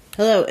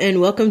Hello, and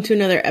welcome to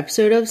another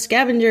episode of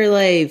Scavenger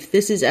Life.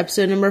 This is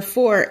episode number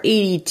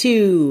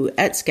 482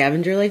 at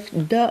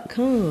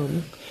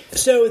scavengerlife.com.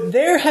 So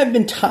there have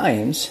been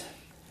times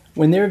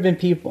when there have been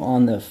people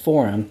on the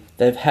forum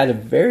that have had a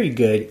very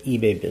good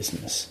eBay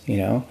business, you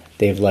know?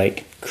 They've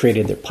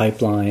created their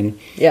pipeline.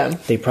 Yeah.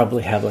 They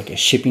probably have a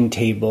shipping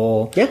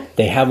table. Yeah.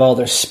 They have all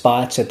their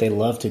spots that they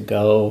love to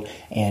go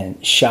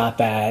and shop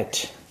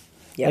at.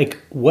 Yeah.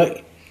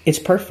 It's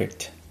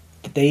perfect.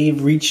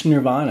 They've reached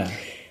nirvana.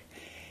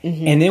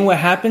 Mm-hmm. And then what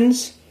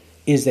happens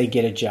is they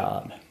get a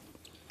job.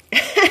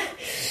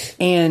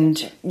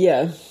 And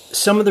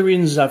some of the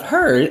reasons I've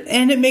heard,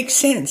 and it makes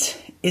sense,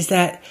 is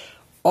that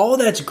all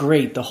that's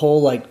great, the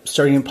whole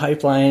starting a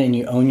pipeline and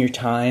you own your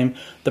time.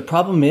 The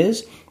problem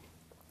is,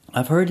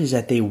 I've heard is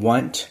that they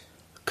want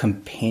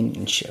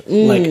companionship,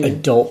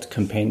 adult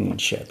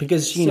companionship.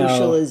 Because,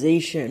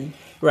 socialization.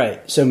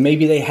 Right. So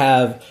maybe they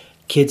have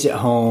kids at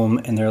home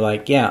and they're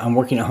like, yeah, I'm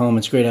working at home.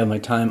 It's great to have my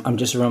time. I'm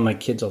just around my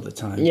kids all the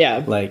time.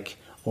 Yeah.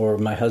 Or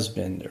my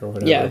husband or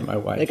whatever, my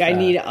wife. I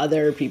need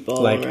other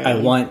people around. I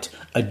want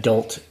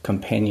adult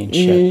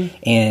companionship. Mm-hmm.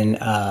 And,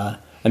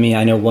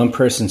 I know one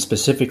person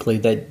specifically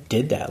that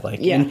did that.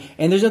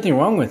 And there's nothing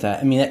wrong with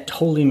that. That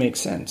totally makes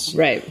sense.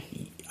 Right.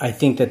 I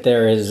think that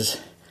there is,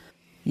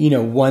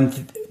 one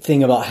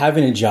thing about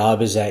having a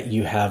job is that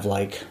you have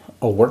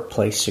a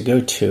workplace to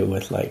go to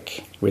with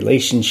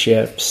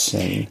relationships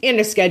and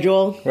a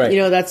schedule. Right.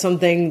 That's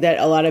something that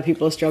a lot of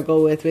people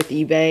struggle with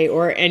eBay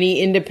or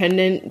any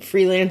independent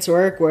freelance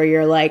work where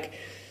you're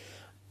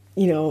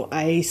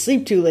I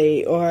sleep too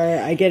late or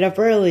I get up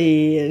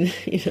early and,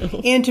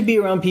 And to be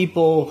around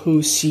people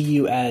who see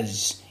you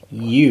as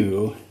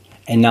you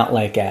and not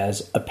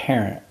as a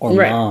parent or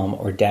mom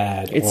or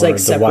dad it's or the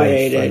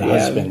separated, wife or the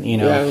husband.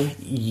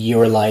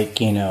 You're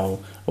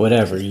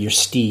whatever. You're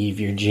Steve,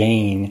 you're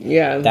Jane,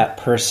 that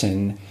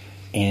person,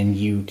 and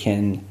you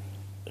can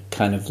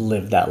kind of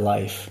live that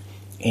life.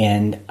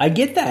 And I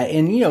get that.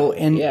 And,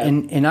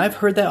 and I've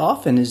heard that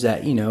often is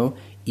that,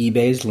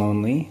 eBay is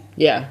lonely.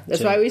 Yeah.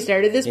 That's why we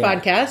started this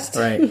podcast.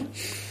 Right.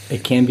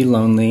 It can be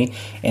lonely.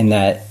 And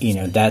that,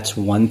 that's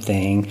one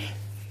thing.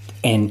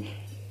 And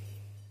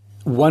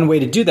one way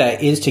to do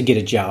that is to get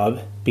a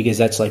job because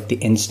that's the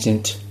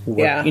instant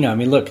work. Yeah.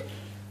 Look,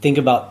 think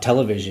about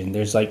television.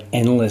 There's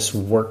endless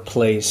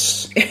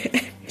workplace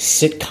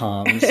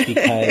sitcoms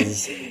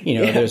because,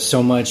 there's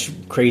so much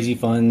crazy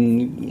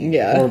fun,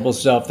 horrible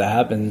stuff that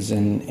happens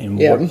in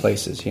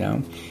workplaces,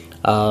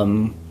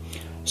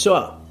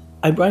 So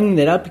I bring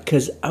that up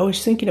because I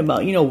was thinking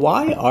about,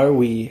 why are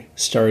we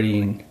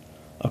starting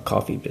a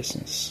coffee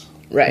business?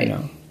 Right.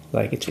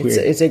 It's weird.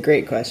 It's a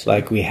great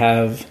question. We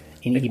have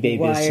an eBay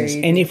business.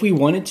 And if we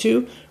wanted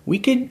to, we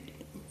could...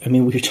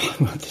 we were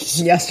talking about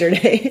this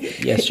yesterday.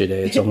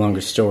 It's a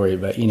longer story,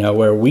 but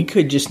where we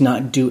could just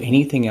not do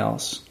anything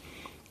else,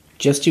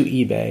 just do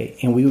eBay,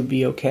 and we would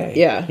be okay.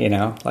 Yeah, we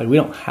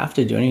don't have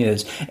to do any of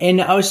this.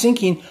 And I was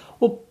thinking,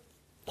 well,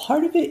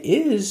 part of it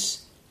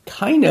is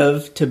kind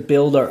of to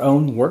build our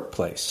own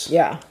workplace.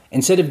 Yeah,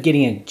 instead of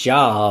getting a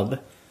job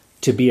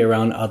to be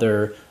around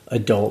other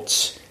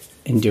adults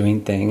and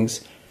doing things,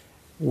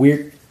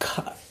 and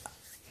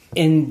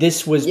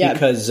this was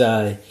because.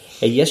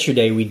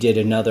 Yesterday we did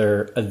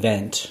another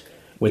event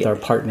with our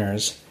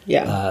partners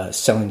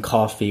selling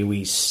coffee.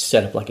 We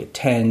set up a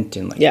tent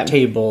and a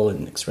table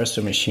and an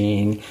espresso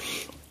machine.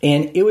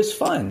 And it was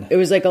fun. It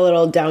was a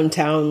little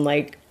downtown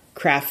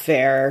craft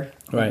fair.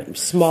 Right.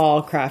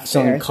 Small craft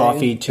selling fair. Selling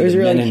coffee to the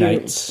really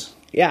Mennonites. Cute.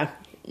 Yeah.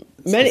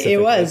 It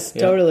was,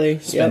 totally.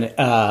 Yep.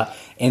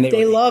 And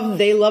they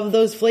love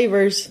those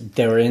flavors.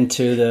 They were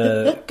into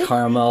the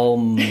caramel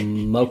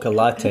mocha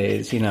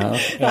lattes,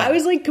 I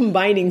was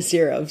combining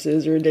syrups. It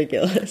was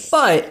ridiculous.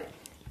 But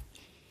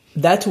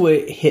that's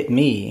what hit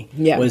me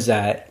was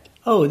that,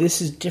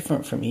 this is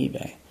different from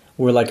eBay.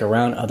 We're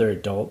around other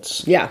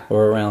adults. Yeah.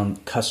 We're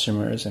around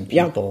customers and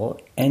people.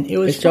 Yeah. And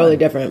it's totally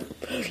different.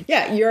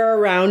 Yeah, you're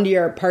around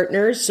your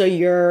partners, so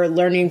you're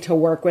learning to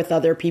work with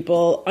other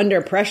people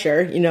under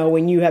pressure.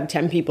 When you have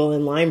 10 people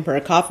in line for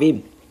a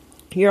coffee,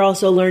 you're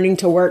also learning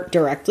to work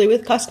directly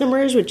with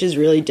customers, which is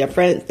really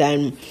different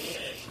than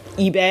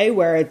eBay,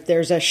 where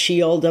there's a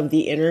shield of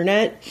the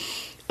internet.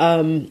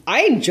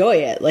 I enjoy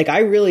it. I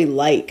really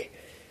like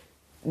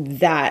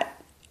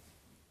that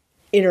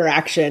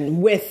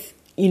interaction with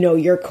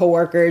your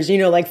coworkers,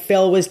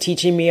 Phil was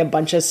teaching me a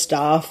bunch of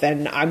stuff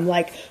and I'm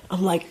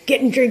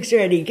getting drinks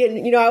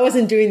ready, I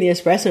wasn't doing the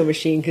espresso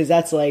machine cause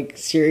that's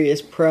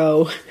serious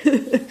pro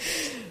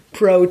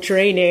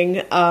training,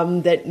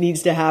 that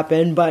needs to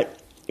happen. But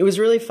it was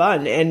really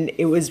fun. And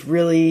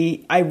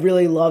I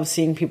really love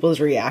seeing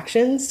people's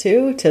reactions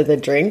too, to the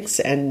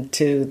drinks and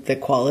to the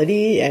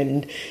quality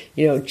and,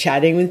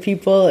 chatting with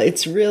people.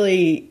 It's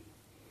really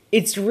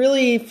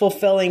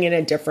fulfilling in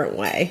a different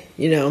way,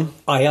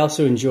 I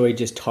also enjoy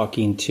just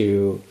talking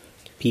to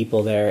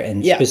people there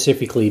and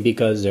specifically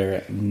because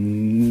they're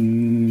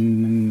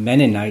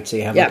Mennonites,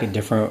 they have like a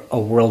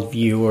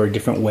worldview or a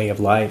different way of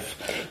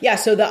life. Yeah,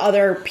 so the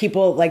other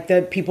people, like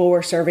the people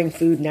were serving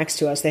food next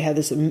to us, they had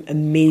this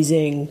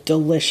amazing,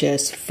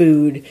 delicious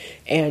food.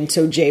 And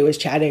so Jay was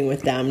chatting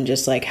with them,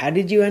 just like, how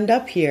did you end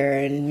up here?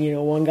 And, you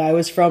know, one guy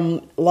was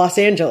from Los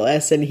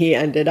Angeles and he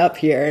ended up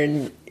here.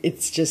 And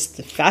it's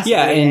just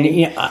fascinating.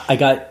 Yeah, and I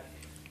got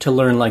to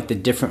learn like the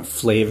different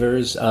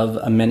flavors of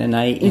a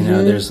Mennonite. You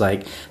know, there's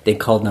like, they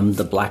call them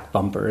the black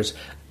bumpers.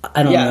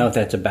 I don't know if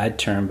that's a bad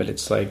term, but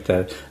it's like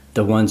the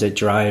ones that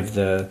drive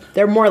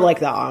They're more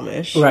like the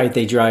Amish. Right,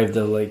 they drive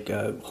the like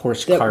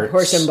horse carts.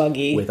 Horse and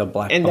buggy. With a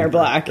black and bumper, they're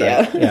black,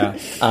 right?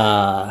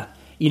 Yeah.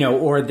 You know,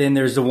 or then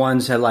there's the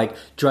ones that like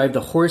drive the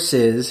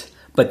horses,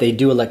 but they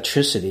do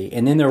electricity.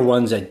 And then there are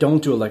ones that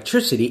don't do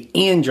electricity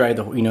and drive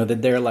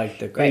that they're like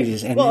the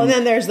craziest. Right. And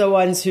then there's the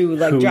ones who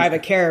drive a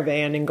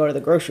caravan and go to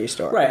the grocery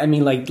store. Right, I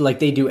mean like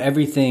they do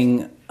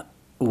everything,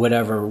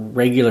 whatever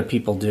regular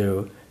people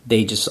do.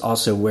 They just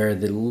also wear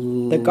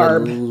the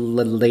garb.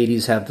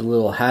 Ladies have the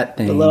little hat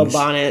things. The little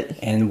bonnet.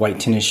 And white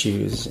tennis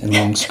shoes and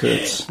long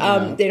skirts.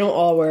 They don't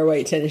all wear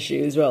white tennis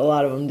shoes, but a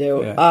lot of them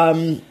do.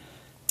 Yeah.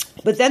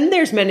 But then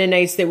there's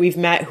Mennonites that we've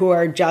met who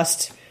are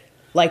just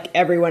like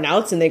everyone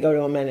else and they go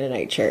to a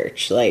Mennonite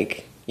church.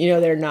 Like, you know,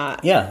 they're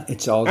not. Yeah,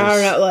 it's all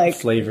just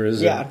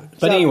flavors. Yeah.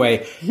 But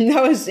anyway.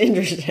 That was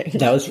interesting.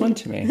 That was fun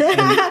to me.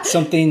 And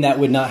something that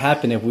would not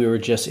happen if we were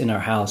just in our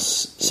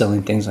house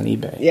selling things on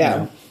eBay. Yeah. You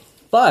know?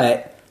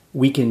 But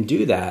we can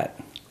do that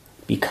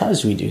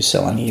because we do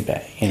sell on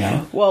eBay, you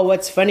know? Well,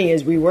 what's funny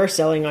is we were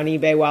selling on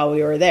eBay while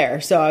we were there.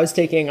 So I was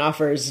taking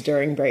offers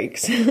during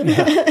breaks.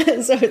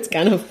 Yeah. So it's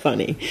kind of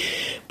funny.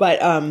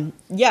 But and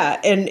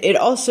it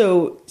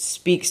also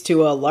speaks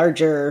to a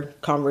larger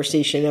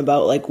conversation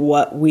about like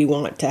what we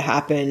want to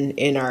happen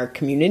in our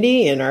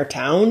community, in our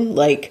town.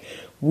 Like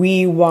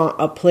we want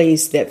a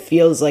place that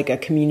feels like a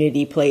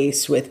community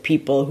place with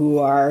people who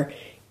are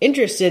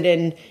interested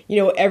in, you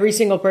know, every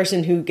single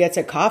person who gets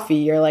a coffee,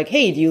 you're like,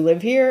 hey, do you live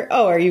here?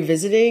 Oh, are you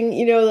visiting?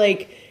 You know,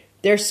 like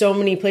there's so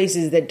many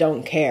places that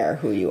don't care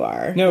who you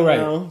are. No, right.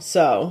 Know?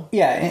 So.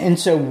 Yeah. And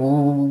so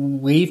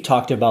we've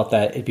talked about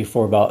that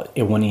before, about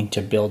it wanting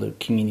to build a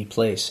community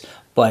place.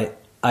 But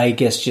I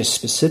guess just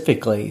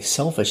specifically,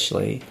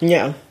 selfishly.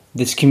 Yeah.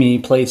 This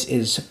community place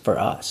is for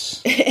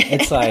us.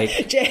 It's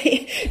like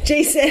Jay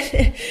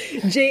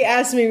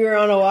asked me, we were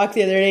on a walk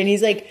the other day and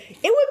he's like,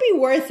 it would be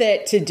worth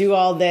it to do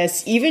all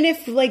this, even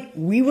if like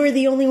we were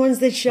the only ones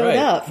that showed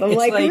up. I'm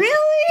like,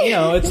 really? You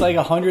know, it's like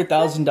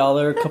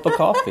 $100,000 cup of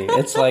coffee.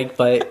 It's like,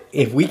 but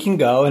if we can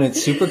go and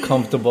it's super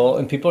comfortable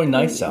and people are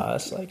nice to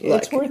us, like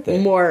it's worth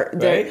it.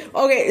 Right?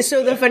 Okay,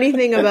 so the funny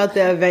thing about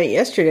the event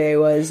yesterday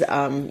was,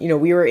 you know,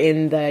 we were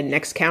in the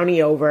next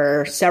county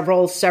over,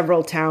 several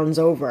towns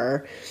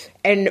over,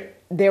 and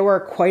there were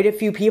quite a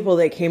few people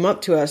that came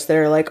up to us that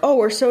are like, oh,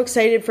 we're so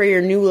excited for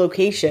your new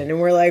location. And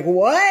we're like,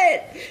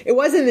 what? It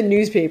was in the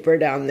newspaper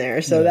down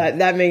there. So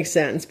that makes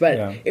sense.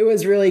 But it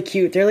was really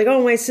cute. They're like,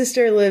 oh, my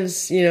sister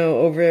lives, you know,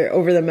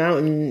 over the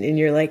mountain. And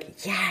you're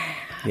like,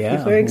 yeah,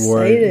 people are excited.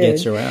 Word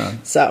gets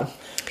around. So.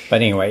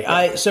 But anyway,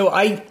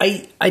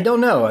 I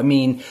don't know. I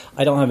mean,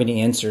 I don't have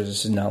any answers.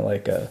 This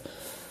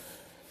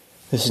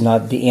is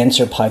not the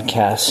answer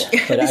podcast.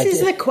 But this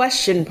is the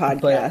question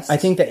podcast. But I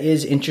think that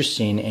is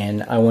interesting,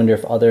 and I wonder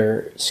if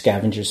other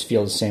scavengers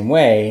feel the same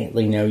way.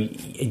 You know,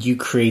 you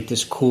create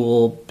this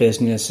cool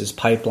business, this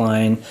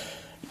pipeline.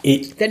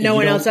 That no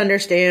one else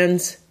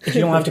understands. You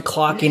don't have to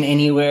clock in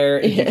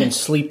anywhere. You can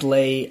sleep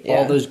late,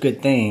 all those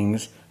good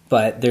things.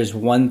 But there's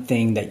one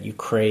thing that you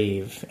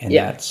crave, and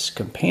that's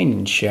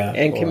companionship.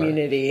 And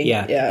community.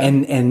 Yeah.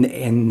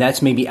 And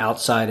that's maybe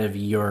outside of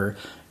your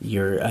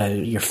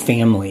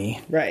family.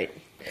 Right.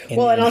 And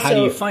also, how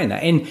do you find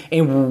that?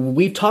 And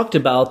we've talked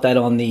about that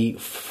on the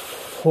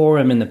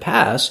forum in the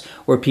past,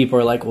 where people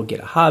are like, "Well, get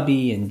a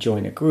hobby and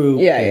join a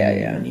group."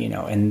 Yeah. You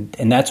know, and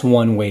that's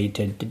one way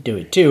to do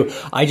it too.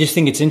 I just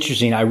think it's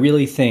interesting. I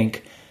really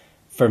think,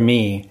 for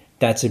me,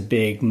 that's a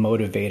big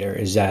motivator.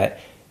 Is that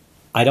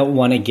I don't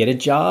want to get a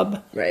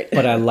job, right?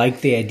 But I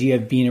like the idea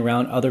of being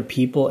around other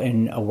people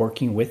and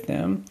working with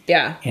them,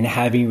 and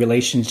having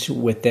relations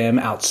with them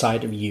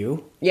outside of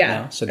you. Yeah.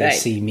 You know? So they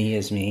see me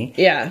as me.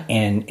 Yeah.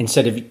 And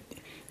instead of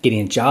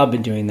getting a job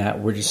and doing that,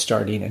 we're just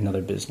starting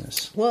another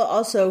business. Well,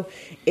 also,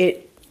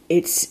 it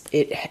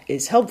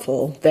is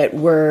helpful that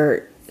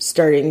we're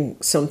starting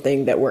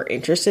something that we're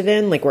interested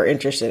in. Like, we're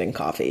interested in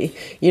coffee.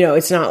 You know,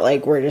 it's not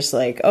like we're just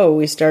like, oh,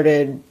 we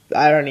started,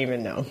 I don't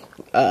even know.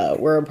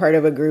 We're a part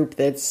of a group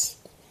that's,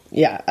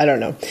 I don't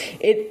know.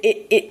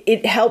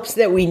 It helps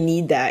that we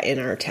need that in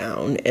our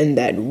town and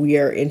that we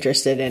are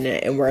interested in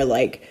it and we're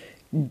like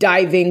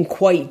diving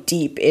quite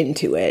deep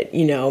into it.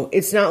 You know,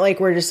 it's not like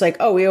we're just like,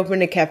 oh, we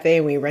opened a cafe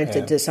and we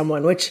rented to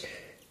someone, which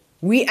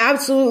we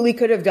absolutely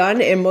could have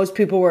done. And most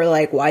people were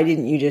like, why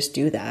didn't you just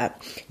do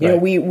that? You know,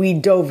 we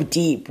dove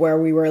deep where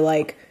we were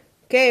like,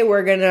 okay,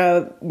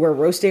 we're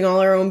roasting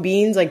all our own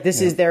beans. Like this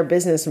is their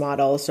business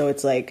model. So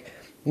it's like,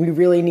 we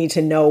really need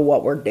to know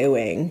what we're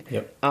doing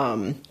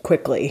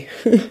quickly.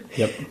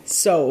 Yep.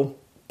 So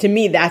to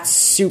me, that's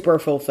super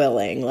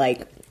fulfilling.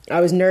 Like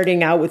I was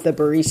nerding out with the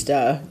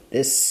barista,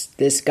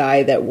 this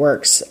guy that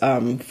works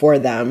for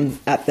them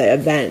at the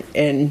event,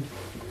 and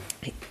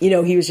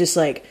he was just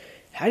like,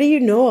 how do you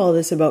know all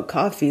this about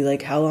coffee?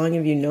 Like, how long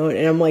have you known?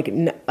 And I'm like,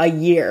 a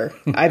year.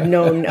 I've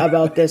known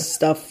about this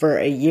stuff for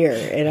a year,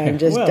 and I'm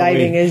just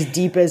diving as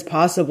deep as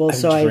possible.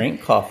 I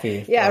drink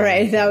coffee. Yeah,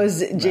 right. That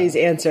was Jay's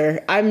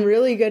answer. I'm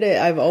really good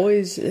at. I've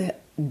always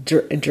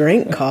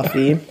drank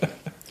coffee,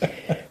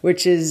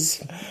 which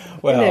is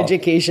an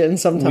education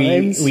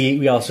sometimes.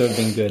 We also have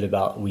been good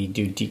about, we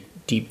do deep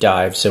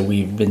dive, so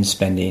we've been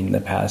spending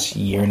the past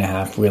year and a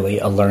half really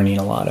learning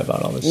a lot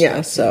about all this stuff.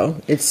 Yeah, so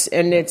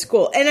it's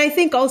cool. And I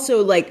think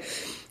also, like,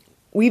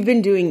 we've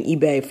been doing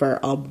eBay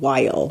for a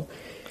while.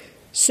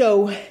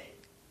 So,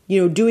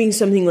 doing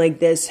something like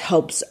this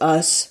helps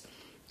us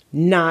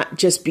not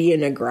just be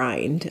in a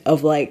grind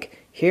of like,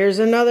 here's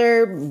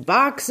another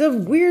box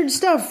of weird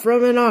stuff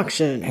from an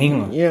auction.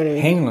 Hang on. You know what I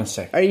mean? Hang on a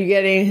second. Are you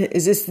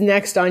is this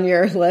next on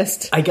your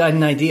list? I got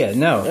an idea.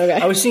 No. Okay.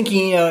 I was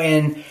thinking,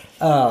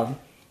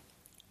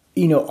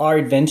 our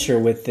adventure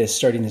with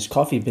starting this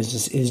coffee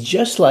business is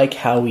just like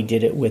how we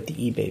did it with the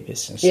eBay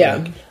business.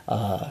 Yeah.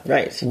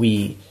 Right.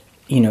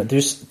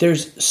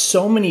 There's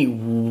so many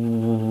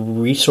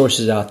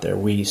resources out there.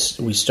 We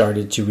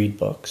started to read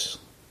books.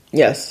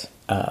 Yes.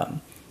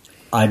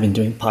 I've been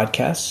doing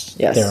podcasts.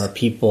 Yes. There are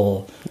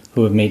people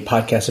who have made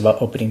podcasts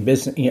about opening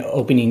business,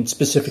 opening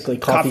specifically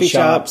coffee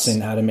shops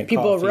and how to make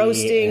people coffee.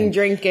 Roasting,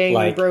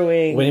 drinking,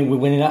 brewing.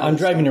 When I'm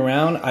driving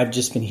around, I've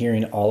just been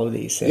hearing all of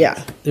these things.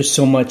 Yeah. There's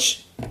so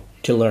much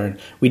to learn.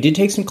 We did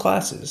take some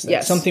classes. That's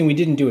yes. something we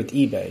didn't do with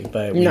eBay,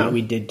 but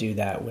we did do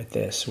that with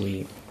this.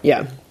 We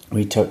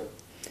took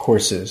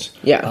courses.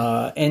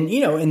 Yeah.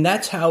 And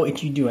that's how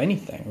if you do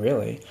anything,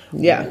 really.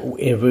 Yeah.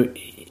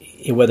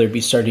 Whether it be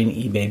starting an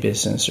eBay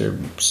business or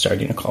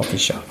starting a coffee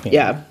shop.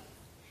 Yeah.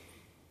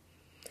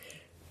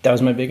 That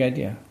was my big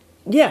idea.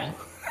 Yeah.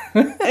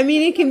 I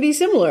mean, it can be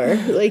similar.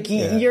 Like,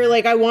 you're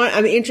like,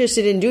 I'm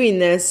interested in doing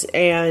this,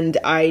 and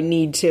I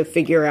need to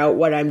figure out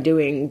what I'm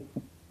doing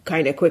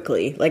kind of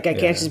quickly. Like, I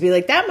can't just be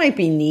like, that might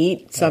be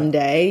neat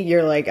someday.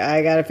 You're like,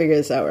 I got to figure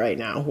this out right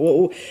now.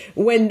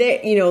 When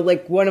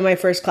like one of my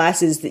first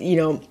classes,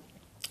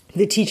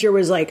 the teacher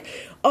was like,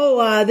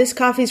 this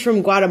coffee's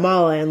from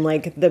Guatemala, and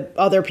like the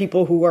other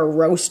people who are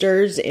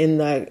roasters in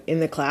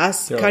the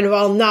class kind of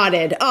all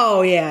nodded.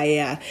 Oh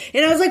yeah.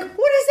 And I was like, what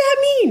does that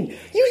mean? You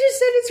just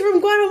said it's from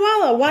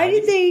Guatemala. Why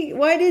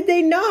did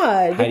they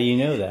nod? How do you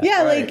know that?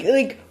 Yeah, right.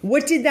 like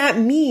what did that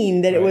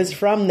mean that it was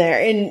from there?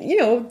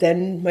 And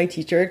then my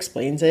teacher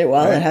explains it.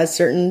 Well, it has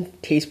certain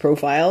taste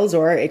profiles,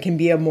 or it can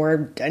be a more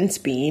dense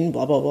bean,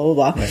 blah blah blah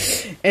blah blah.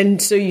 Right.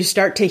 And so you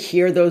start to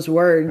hear those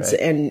words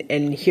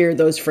and hear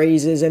those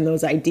phrases and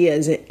those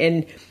ideas.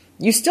 And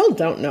you still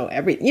don't know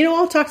everything.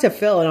 I'll talk to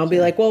Phil and I'll be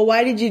like, well,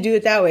 why did you do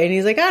it that way? And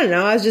he's like, I don't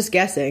know. I was just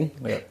guessing.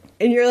 Yeah.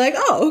 And you're like,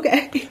 oh,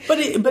 okay. But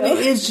it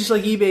is just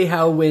like eBay,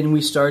 how when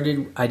we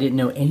started, I didn't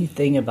know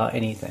anything about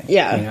anything.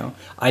 Yeah.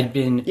 I'd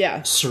been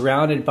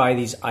surrounded by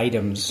these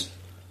items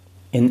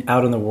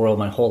out in the world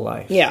my whole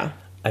life. Yeah.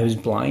 I was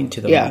blind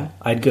to them all.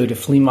 I'd go to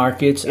flea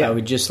markets. I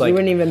would just like, you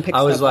wouldn't even pick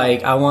I was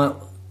like, up. I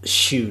want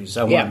shoes.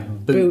 I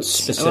want boots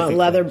specifically. I want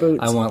leather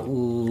boots. I want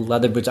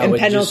leather boots. And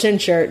Pendleton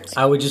shirts.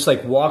 I would just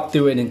like walk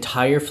through an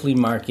entire flea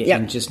market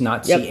and just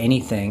not see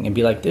anything and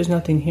be like, there's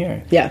nothing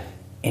here. Yeah.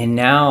 And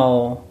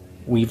now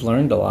we've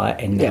learned a lot,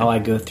 and now I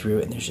go through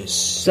it and there's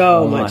just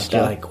so much stuff.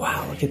 You're like,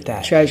 wow, look at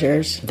that.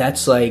 Treasures.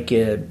 That's like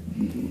a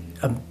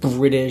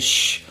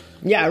British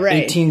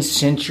 18th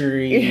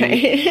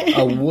century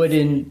a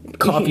wooden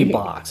coffee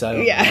box. I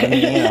don't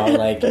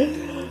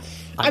know.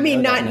 I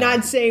mean,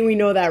 not saying we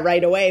know that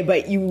right away,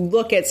 but you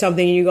look at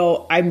something and you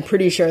go, I'm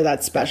pretty sure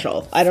that's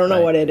special. I don't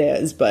know what it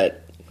is,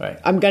 but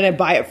I'm going to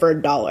buy it for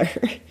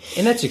 $1.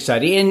 And that's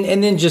exciting.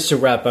 And then just to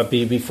wrap up,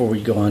 before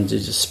we go on to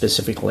just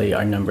specifically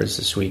our numbers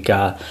this week,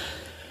 I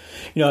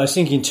was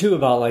thinking too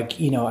about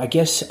like, I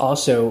guess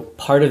also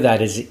part of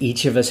that is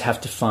each of us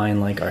have to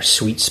find like our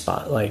sweet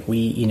spot. Like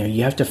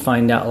you have to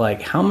find out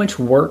like how much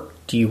work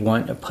do you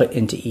want to put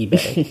into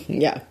eBay?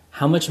 Yeah.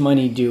 How much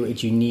money do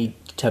you need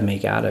to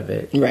make out of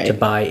it to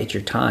buy at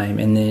your time?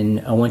 And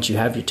then once you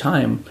have your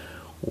time,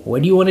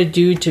 what do you want to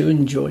do to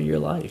enjoy your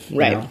life?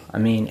 Right. I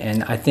mean,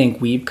 and I think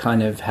we've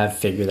kind of have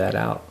figured that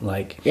out.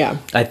 Like,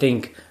 I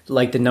think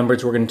like the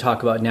numbers we're going to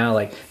talk about now,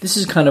 like this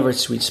is kind of our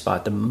sweet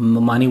spot. The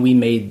money we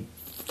made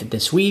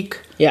this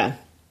week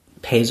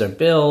pays our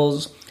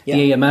bills.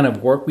 The amount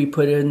of work we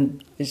put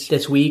in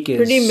this week is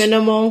pretty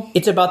minimal.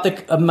 It's about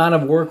the amount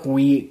of work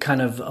we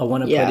kind of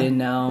want to put in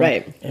now.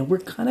 Right. And we're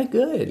kind of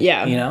good.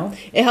 Yeah.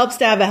 It helps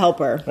to have a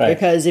helper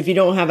because if you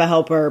don't have a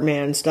helper,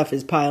 man, stuff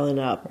is piling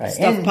up. Right.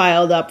 Stuff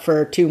piled up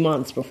for 2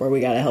 months before we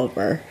got a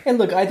helper. And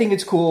look, I think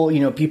it's cool.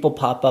 People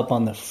pop up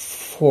on the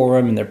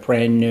forum and they're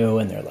brand new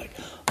and they're like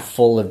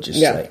full of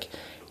just like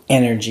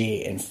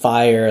energy and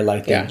fire.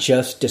 Like they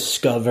just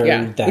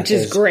discovered that, which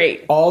is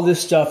great. All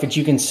this stuff that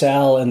you can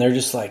sell, and they're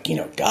just like,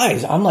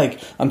 guys,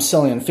 I'm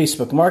selling on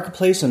Facebook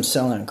Marketplace, I'm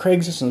selling on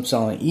Craigslist, I'm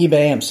selling on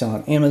eBay, I'm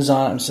selling on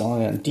Amazon, I'm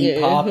selling on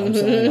Depop, I'm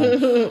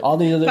selling on all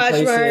these other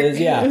places.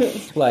 Yeah,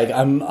 like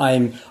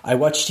I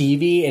watch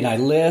TV and I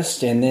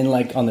list, and then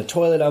like on the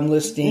toilet I'm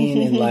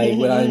listing, and like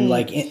when I'm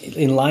like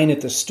in line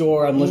at the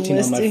store I'm listing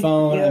on my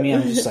phone. Yep. I mean,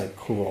 I'm just like,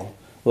 cool.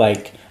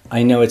 Like,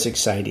 I know it's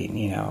exciting,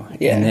 Yeah.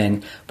 And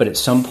then, but at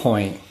some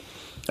point,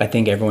 I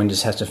think everyone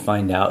just has to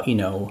find out,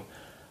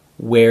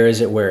 where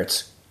is it where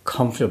it's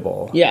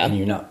comfortable. Yeah. And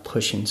you're not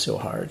pushing so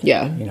hard.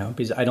 Yeah.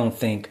 Because I don't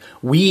think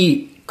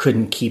we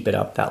couldn't keep it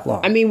up that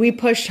long. I mean, we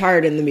pushed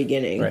hard in the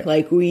beginning. Right.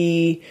 Like when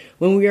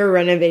we were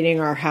renovating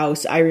our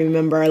house, I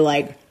remember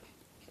like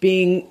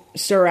being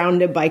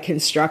surrounded by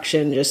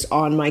construction just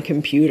on my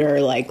computer,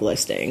 like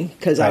listing.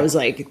 Because I was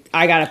like,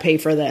 I got to pay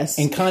for this.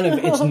 And kind of,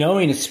 it's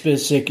knowing a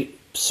specific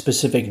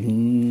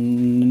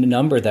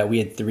number that we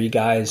had 3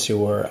 guys who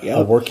were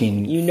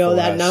working.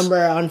 That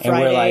number on Friday.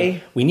 And we're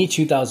like, we need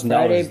 $2,000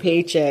 Friday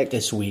paycheck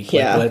this week.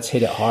 Like, let's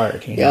hit it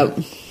hard. Yep,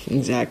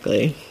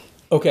 exactly.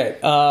 Okay,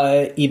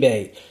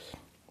 eBay.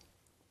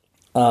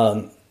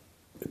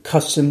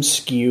 Custom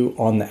SKU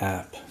on the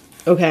app.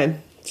 Okay,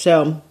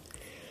 so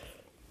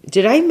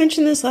did I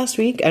mention this last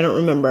week? I don't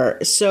remember.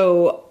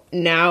 So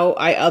now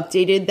I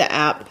updated the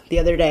app the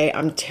other day.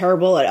 I'm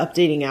terrible at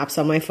updating apps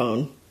on my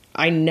phone.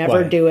 I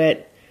never do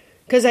it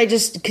because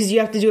you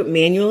have to do it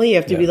manually. You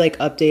have to be like,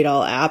 update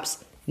all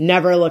apps.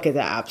 Never look at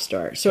the app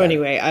store. So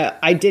anyway,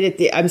 I did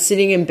it. I'm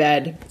sitting in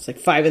bed. It's like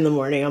 5 a.m.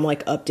 I'm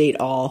like, update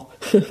all.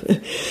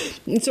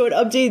 And so it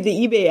updated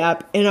the eBay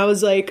app, and I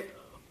was like,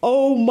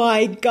 oh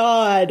my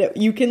God,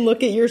 you can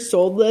look at your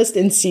sold list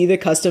and see the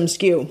custom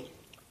SKU.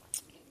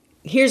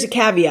 Here's a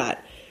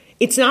caveat.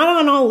 It's not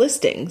on all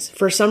listings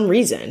for some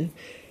reason.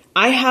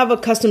 I have a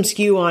custom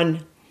SKU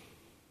on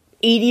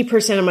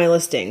 80% of my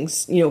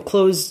listings.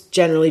 Clothes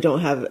generally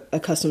don't have a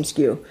custom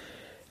SKU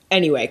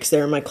anyway, because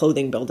they're in my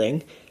clothing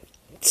building.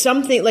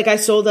 Something like I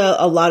sold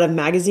a lot of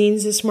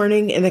magazines this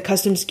morning, and the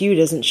custom SKU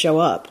doesn't show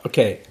up.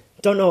 Okay.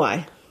 Don't know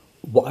why.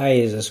 Why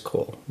is this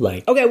cool?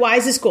 Okay, why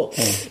is this cool?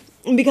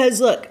 Because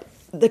look,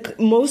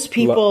 most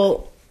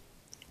people,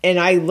 and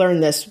I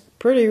learned this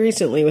pretty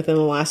recently within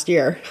the last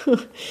year,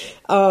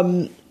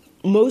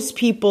 most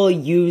people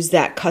use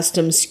that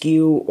custom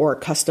SKU or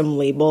custom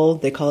label.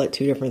 They call it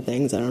 2 different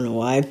things. I don't know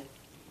why.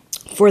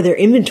 For their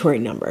inventory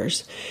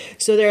numbers.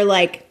 So they're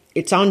like,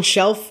 it's on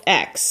shelf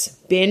X,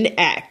 bin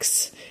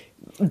X,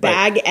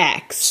 bag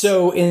X.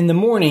 So in the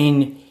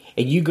morning,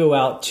 you go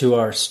out to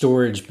our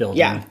storage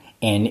building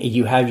and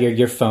you have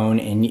your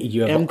phone and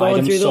you have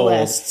items through sold. The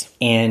list.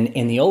 And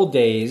in the old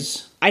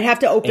days, I'd have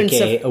to open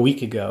a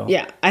week ago.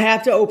 Yeah, I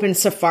have to open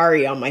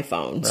Safari on my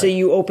phone. Right. So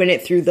you open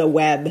it through the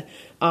web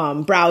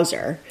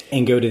browser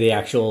and go to the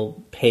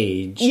actual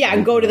page. Yeah,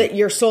 and go to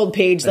your sold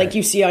page like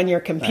you see on your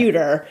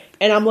computer. Right.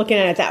 And I'm looking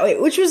at it that way,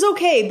 which was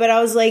okay. But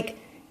I was like,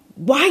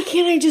 why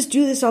can't I just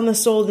do this on the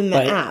sold in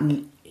the app?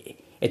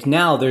 It's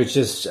now there's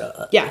just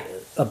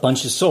a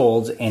bunch of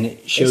solds, and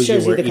it shows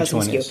you where each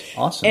one is.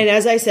 Awesome. And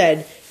as I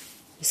said,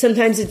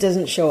 sometimes it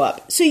doesn't show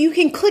up. So you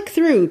can click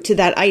through to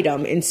that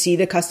item and see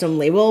the custom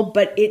label,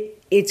 but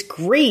it's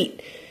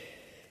great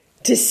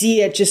to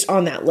see it just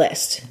on that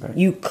list. Right.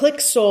 You click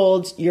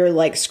sold, you're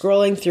like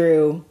scrolling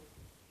through,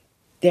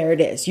 there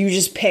it is. You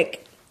just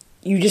pick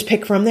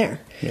from there.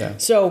 Yeah.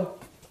 So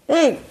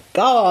thank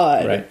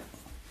God. Right.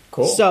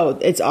 Cool. So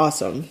it's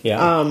awesome.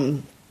 Yeah.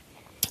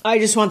 I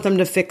just want them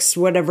to fix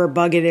whatever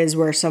bug it is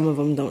where some of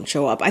them don't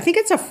show up. I think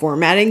it's a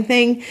formatting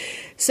thing.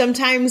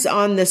 Sometimes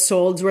on the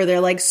solds where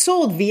they're like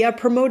sold via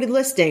promoted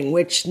listing,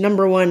 which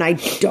number one, I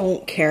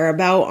don't care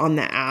about on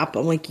the app.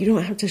 I'm like, you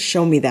don't have to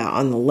show me that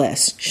on the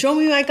list. Show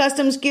me my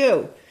custom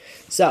SKU.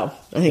 So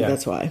I think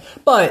that's why.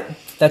 But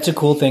that's a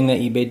cool thing that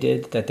eBay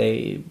did, that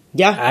they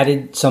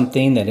added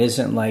something that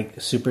isn't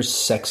like super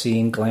sexy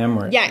and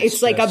glamorous. Yeah,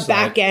 it's like a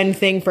back end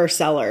thing for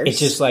sellers. It's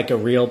just like a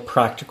real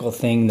practical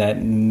thing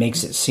that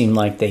makes it seem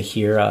like they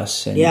hear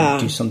us and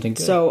do something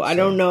good. So I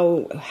don't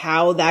know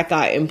how that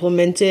got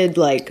implemented,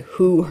 like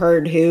who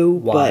heard who.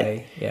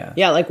 Why? But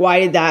like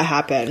why did that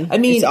happen? I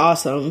mean, it's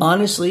awesome.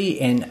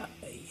 Honestly, and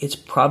it's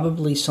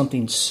probably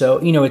something so,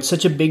 it's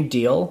such a big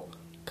deal.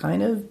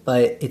 Kind of,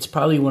 but it's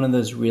probably one of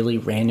those really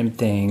random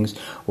things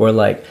where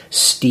like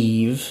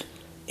Steve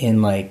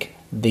in like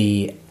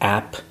the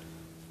app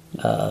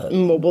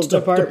mobile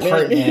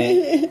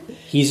department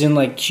he's in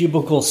like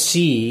cubicle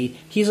C.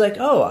 He's like,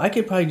 oh, I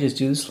could probably just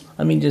do this.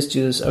 Let me just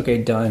do this.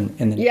 Okay, done.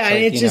 And then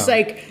and it's just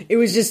like it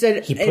was just an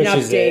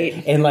update,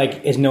 it, and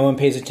like if no one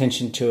pays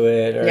attention to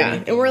it, or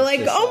anything, and we're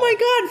like, oh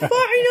my God,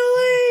 finally,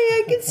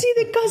 I can see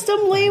the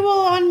custom label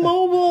on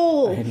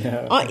mobile. I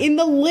know. In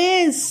the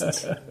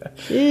list.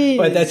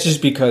 But that's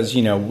just because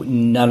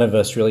none of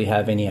us really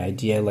have any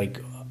idea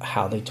like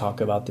how they talk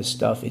about this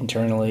stuff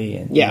internally,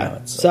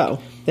 and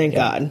so thank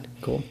God.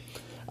 Cool.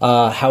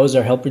 How is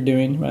our helper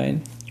doing,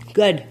 Ryan?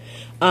 Good.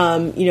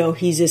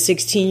 He's a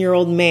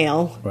 16-year-old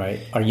male. Right.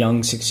 Our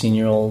young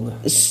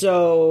 16-year-old.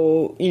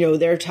 So,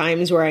 there are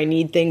times where I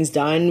need things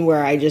done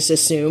where I just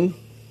assume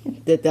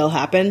that they'll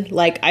happen.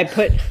 Like I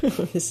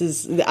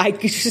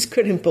just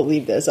couldn't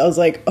believe this. I was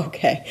like,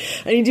 okay,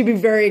 I need to be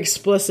very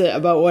explicit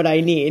about what I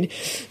need.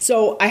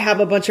 So I have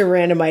a bunch of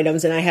random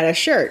items, and I had a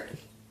shirt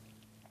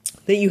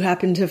that you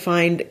happened to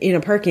find in a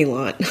parking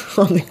lot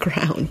on the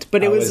ground.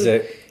 But I was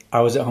at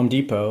Home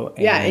Depot.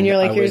 And you're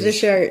like, here's a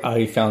shirt.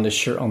 I found a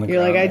shirt on the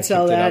ground. You're like, I'd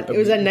sell that. It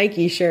was a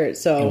Nike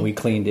shirt. And we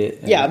cleaned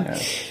it.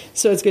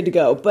 So it's good to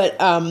go. But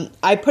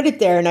I put it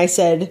there, and I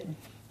said,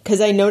 because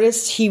I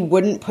noticed he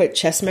wouldn't put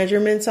chest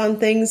measurements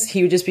on things.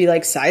 He would just be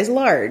like size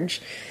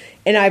large.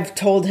 And I've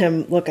told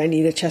him, look, I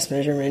need a chest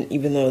measurement,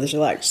 even though there's a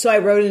large. So I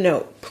wrote a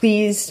note,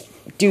 please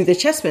do the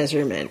chest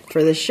measurement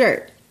for this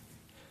shirt.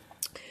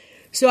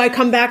 So I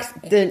come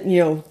back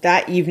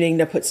that evening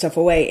to put stuff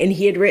away, and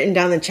he had written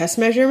down the chest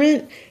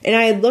measurement, and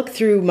I had looked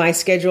through my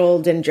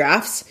scheduled and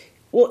drafts.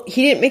 Well,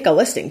 he didn't make a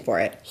listing for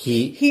it.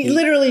 He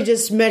literally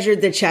just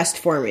measured the chest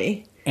for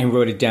me. And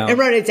wrote it down.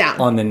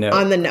 On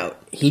the note.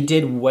 He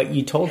did what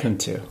you told him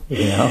to,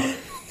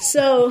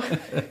 So,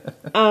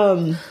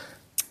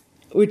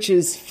 which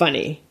is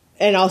funny.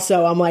 And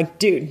also, I'm like,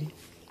 dude,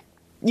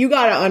 you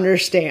got to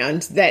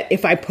understand that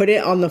if I put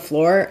it on the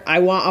floor, I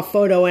want a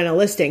photo and a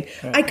listing.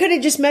 Right. I could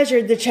have just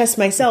measured the chest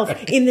myself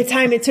in the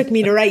time it took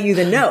me to write you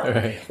the note.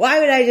 Right. Why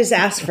would I just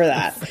ask for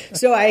that?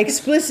 So I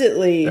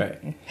explicitly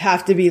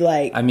have to be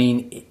like,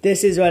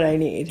 this is what I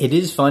need. It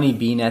is funny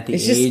being at the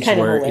age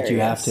where you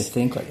have to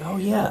think like, oh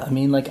yeah.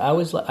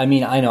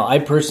 I know I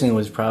personally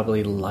was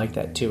probably like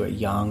that too. A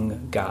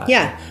young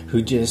guy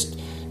who just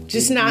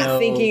not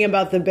thinking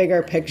about the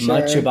bigger picture.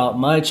 Much.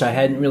 I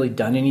hadn't really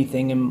done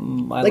anything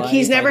in my life. Like,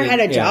 he's never had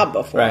a job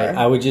before. Right.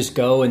 I would just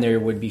go and there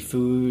would be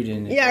food.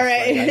 And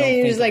right.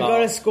 You just go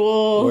to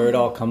school. Where it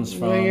all comes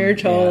from. When you're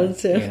told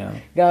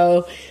to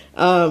go.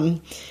 So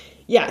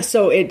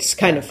it's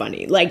kind of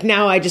funny. Like,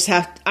 now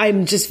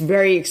I'm just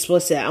very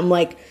explicit. I'm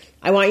like,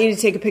 I want you to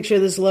take a picture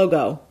of this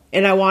logo.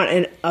 And I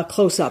want a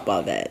close-up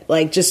of it.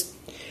 Like,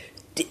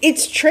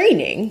 it's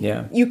training.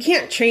 Yeah. You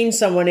can't train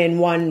someone in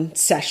one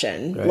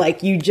session. Right.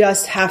 Like, you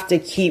just have to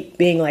keep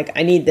being like,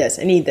 I need this,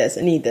 I need this,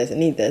 I need this, I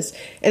need this.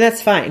 And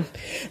that's fine.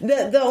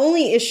 The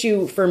only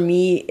issue for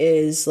me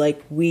is,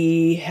 like,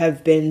 we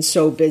have been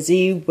so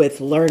busy with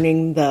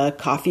learning the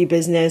coffee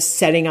business,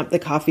 setting up the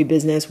coffee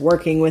business,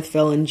 working with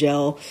Phil and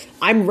Jill.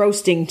 I'm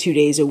roasting 2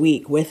 days a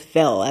week with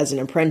Phil as an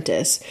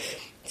apprentice.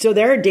 So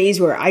there are days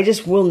where I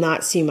just will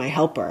not see my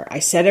helper. I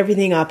set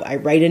everything up. I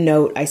write a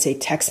note. I say,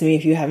 text me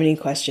if you have any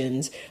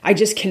questions. I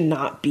just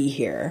cannot be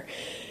here.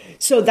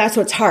 So that's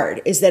what's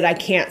hard, is that I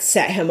can't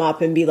set him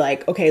up and be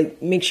like, okay,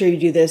 make sure you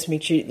do this.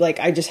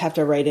 I just have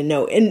to write a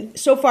note. And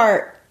so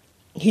far,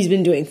 he's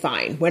been doing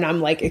fine when I'm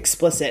like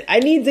explicit. I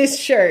need this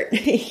shirt.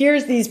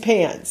 Here's these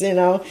pants,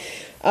 So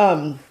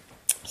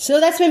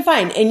that's been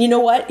fine. And you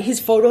know what?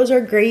 His photos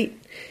are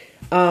great.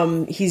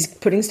 He's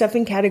putting stuff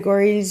in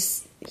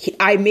categories.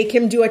 I make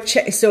him do a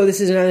check. So this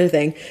is another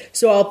thing.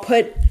 So I'll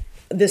put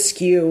the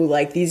SKU,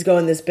 like, these go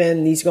in this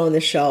bin, these go on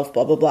the shelf,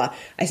 blah, blah, blah.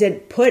 I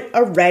said, put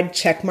a red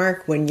check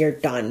mark when you're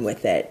done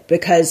with it,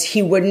 because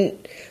he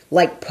wouldn't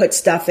like put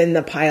stuff in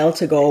the pile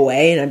to go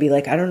away. And I'd be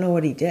like, I don't know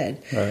what he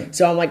did. Right.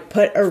 So I'm like,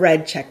 put a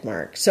red check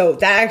mark. So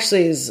that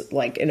actually is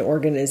like an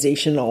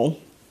organizational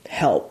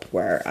help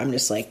where I'm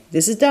just like,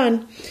 this is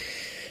done.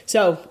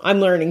 So I'm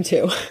learning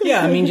too.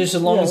 Yeah, just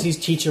as long as he's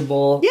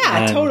teachable.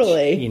 Yeah,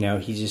 totally.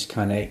 He's just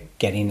kind of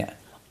getting it.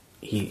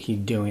 He's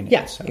doing it.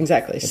 Yeah, so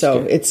exactly.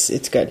 So good.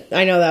 It's good.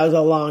 I know that was a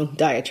long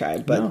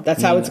diatribe, but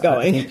that's how it's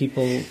going. I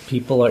think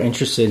people are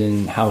interested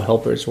in how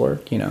helpers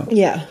work,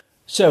 Yeah.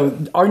 So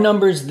our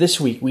numbers this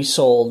week, we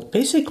sold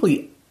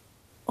basically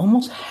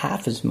almost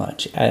half as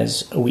much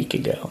as a week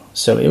ago.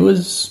 So it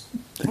was,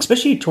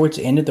 especially towards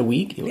the end of the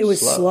week, it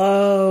was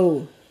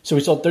slow. So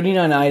we sold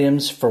 39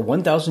 items for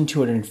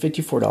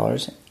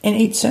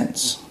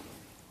 $1,254.08,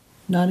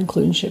 not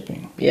including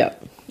shipping. Yeah.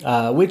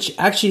 Which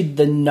actually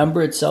the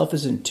number itself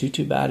isn't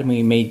too bad.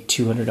 We made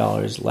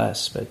 $200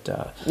 less,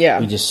 but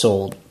we just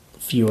sold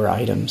fewer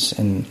items.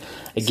 And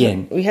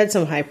again, so we had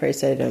some high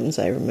price items,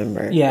 I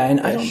remember. Yeah,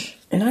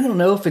 and I don't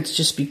know if it's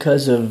just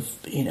because of,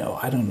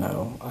 I don't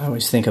know. I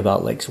always think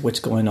about like what's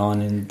going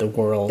on in the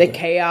world. The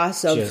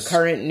chaos of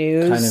current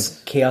news. Kind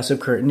of chaos of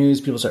current news.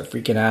 People start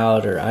freaking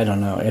out, or I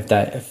don't know if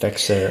that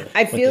affects their.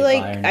 I feel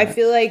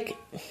like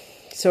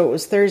so it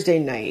was Thursday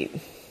night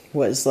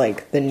was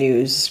like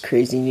the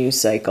crazy news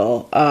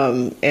cycle.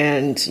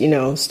 And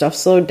stuff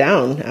slowed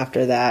down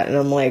after that. And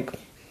I'm like,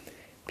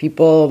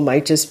 people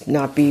might just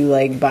not be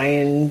like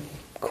buying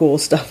cool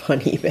stuff on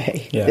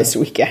eBay this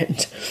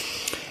weekend.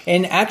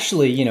 And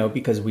actually,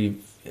 because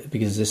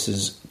this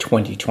is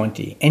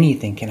 2020,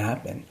 anything can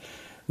happen.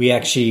 We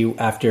actually,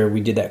 after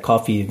we did that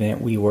coffee event,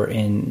 we were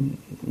in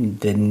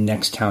the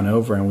next town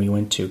over, and we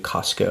went to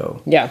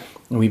Costco. Yeah.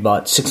 And we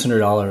bought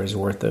 $600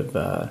 worth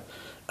of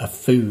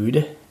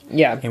food.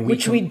 Yeah, and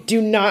which we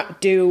do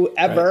not do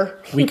ever.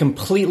 Right. We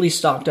completely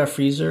stocked our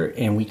freezer,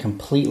 and we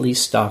completely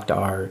stocked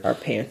our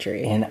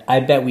pantry. And I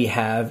bet we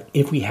have,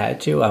 if we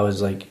had to. I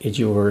was like, if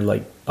you were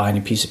like buying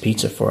a piece of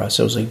pizza for us,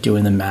 I was like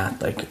doing the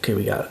math. Like, okay,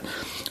 we got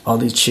all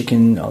these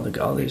chicken, all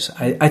these.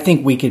 I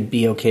think we could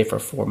be okay for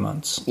 4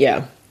 months.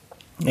 Yeah.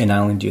 And I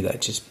only do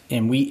that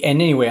and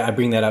anyway, I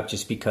bring that up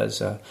just because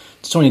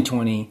it's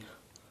 2020.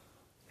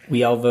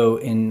 We all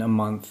vote in a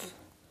month.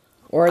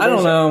 Or I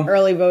don't know.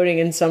 Early voting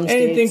in some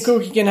states. Anything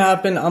kooky can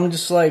happen. I'm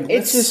just like,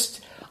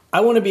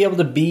 I want to be able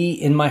to be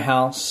in my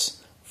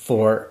house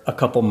for a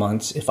couple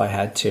months if I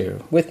had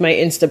to. With my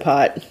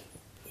Instapot.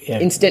 Yeah,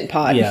 Instant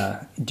Pot.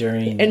 Yeah,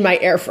 during... And my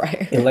air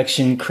fryer.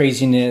 Election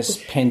craziness,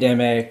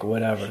 pandemic,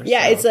 whatever.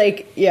 Yeah, so. It's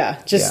like,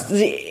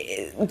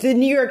 the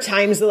New York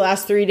Times the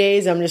last 3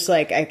 days, I'm just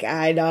like,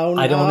 I don't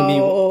know.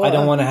 I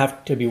don't want to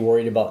have to be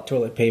worried about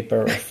toilet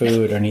paper or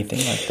food or anything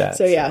like that.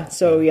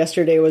 So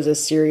yesterday was a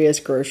serious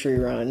grocery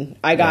run.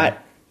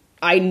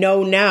 I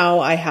know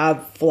now I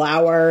have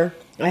flour,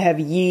 I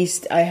have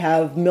yeast, I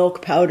have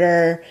milk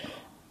powder,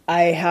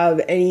 I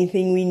have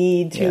anything we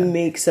need to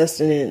make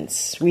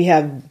sustenance. We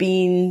have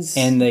beans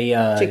and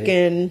the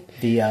chicken.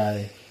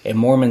 And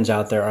Mormons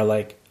out there are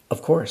like,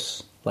 of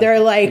course. Like, they're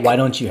like, why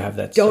don't you have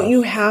that? Don't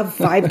you have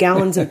 5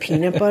 gallons of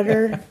peanut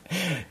butter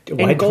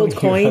and gold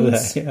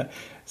coins? Yeah.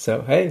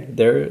 So hey,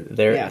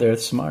 they're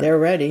smart. They're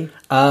ready.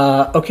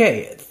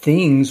 Okay,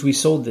 things we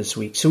sold this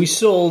week. So we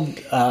sold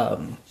a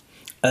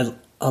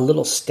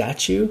little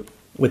statue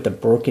with a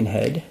broken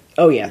head.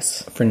 Oh,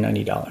 yes. For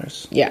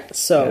 $90. Yeah.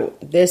 So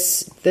the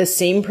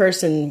same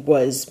person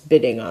was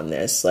bidding on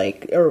this,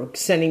 or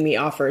sending me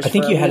offers. I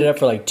think you had it up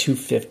for like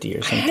 $250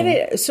 or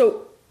something.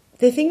 So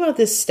the thing about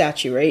this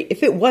statue, right?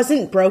 If it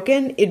wasn't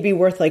broken, it'd be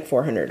worth like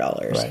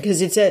 $400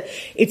 because it's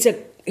a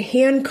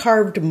hand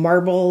carved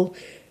marble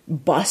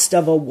bust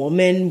of a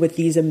woman with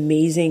these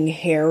amazing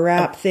hair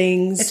wrap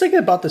things. It's like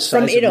about the size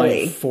from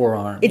Italy. Of my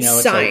forearm. It's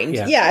signed.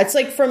 Like,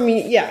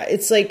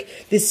 it's like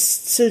this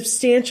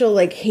substantial,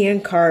 like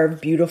hand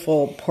carved,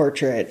 beautiful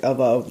portrait of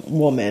a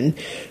woman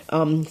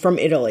from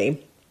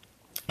Italy.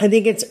 I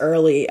think it's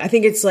early. I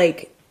think it's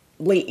like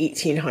late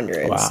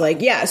 1800s.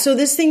 Wow. So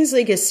this thing's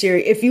like a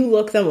series. If you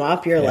look them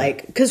up, you're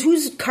like, because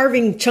who's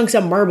carving chunks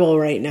of marble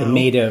right now?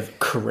 Made of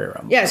Carrara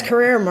marble. Yeah, it's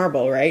Carrara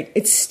marble, right?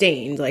 It's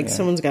stained.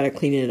 Someone's got to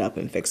clean it up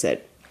and fix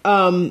it.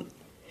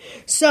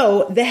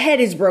 So the head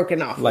is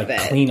broken off of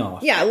it. Clean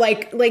off. Yeah,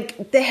 like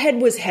the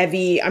head was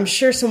heavy. I'm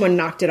sure someone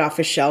knocked it off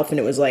a shelf and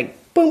it was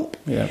like, boom.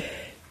 Yeah.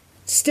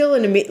 Still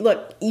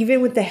look,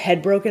 even with the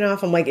head broken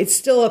off, I'm like, it's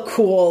still a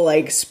cool,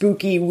 like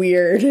spooky,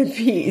 weird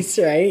piece,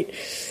 right?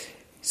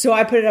 So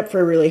I put it up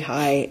for really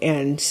high,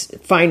 and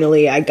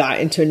finally I got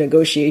into a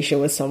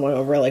negotiation with someone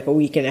over like a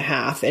week and a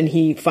half, and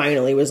he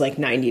finally was like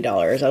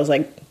 $90. I was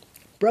like,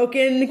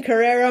 broken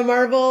Carrara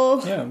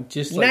marble? Yeah,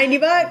 just like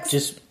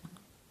 $90?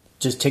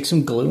 Just take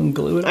some glue and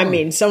glue it on. I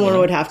mean, someone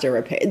would have to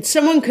repair it.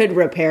 Someone could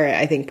repair it,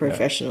 I think,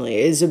 professionally.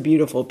 It is a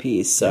beautiful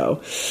piece,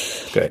 so.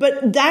 Good.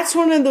 But that's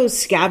one of those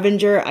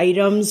scavenger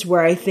items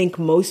where I think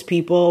most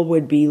people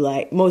would be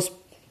like, most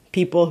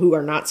people who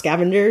are not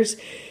scavengers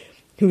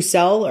who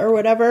sell or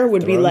whatever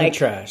would be like,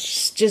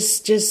 trash.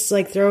 Just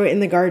like throw it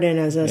in the garden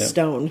as a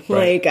stone.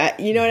 Right. Like,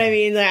 you know what I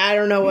mean? Like, I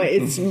don't know what,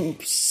 it's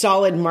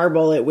solid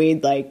marble. It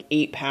weighed like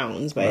 8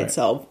 pounds by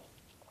itself.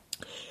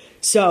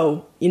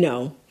 So,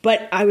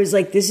 but I was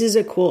like, this is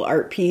a cool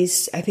art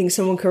piece. I think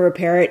someone could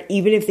repair it.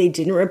 Even if they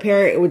didn't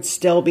repair it, it would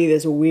still be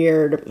this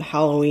weird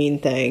Halloween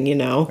thing,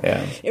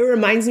 Yeah. It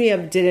reminds me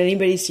of, did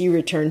anybody see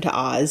Return to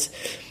Oz?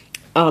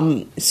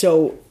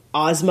 So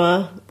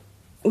Ozma,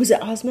 was it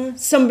Ozma?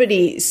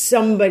 Somebody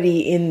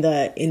in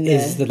the.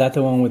 Is that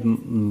the one with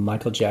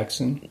Michael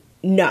Jackson?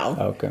 No.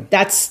 Oh, okay.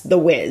 That's The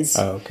Wiz.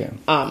 Oh, okay.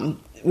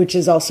 Which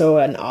is also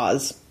an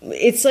Oz.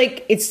 It's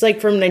like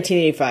from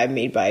 1985,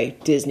 made by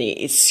Disney.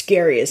 It's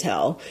scary as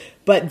hell.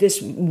 But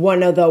this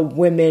one of the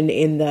women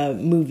in the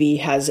movie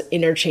has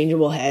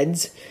interchangeable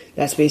heads.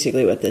 That's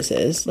basically what this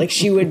is. Like,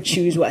 she would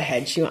choose what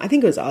head she wants. I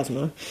think it was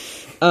Ozma.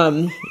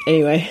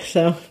 Anyway,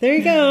 so there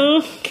you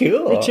go.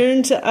 Cool.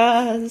 Return to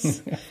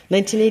Oz.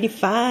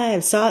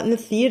 1985. Saw it in the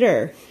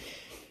theater.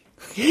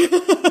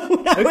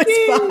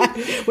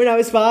 when I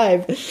was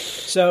 5.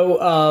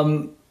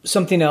 So,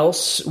 something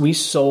else we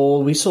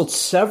sold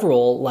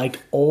several like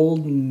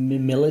old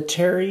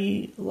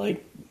military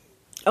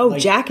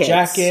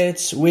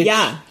jackets, which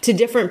to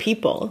different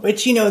people.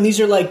 Which these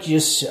are like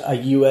just a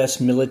U.S.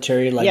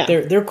 military,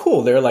 they're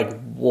cool. They're like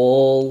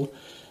wool,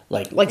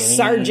 like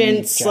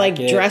sergeants, jackets.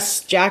 Like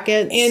dress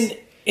jackets, and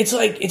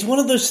it's one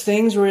of those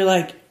things where you're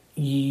like,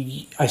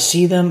 I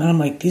see them and I'm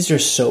like, these are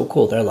so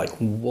cool. They're like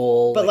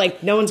wool, but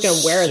like no one's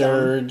gonna wear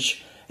them.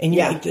 And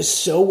you're like, this is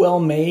so well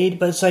made,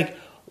 but it's like,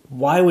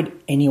 why would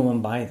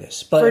anyone buy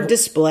this? But for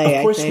display,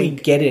 of course, we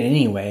get it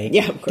anyway.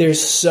 Yeah, of course. There's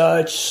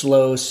such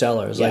slow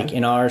sellers. Yeah. Like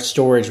in our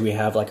storage, we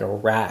have like a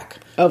rack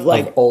of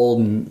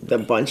old, a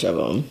bunch of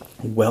them,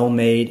 well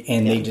made,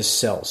 and they just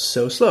sell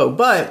so slow.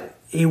 But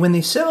when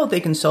they sell, they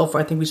can sell for,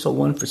 I think we sold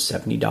one for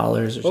 $70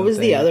 or something. What was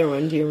the other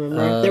one? Do you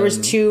remember? There was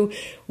two.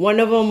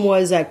 One of them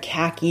was a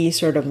khaki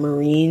sort of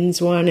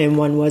Marines one, and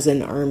one was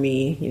an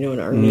army, an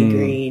army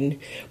green.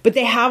 But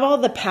they have all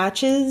the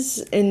patches,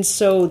 and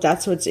so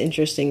that's what's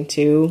interesting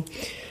too,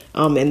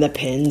 and the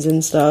pins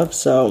and stuff.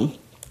 So,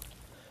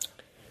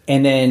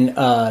 and then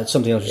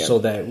something else we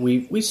sold that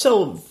we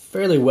sell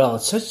fairly well.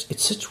 It's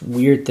such a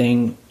weird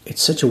thing.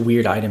 It's such a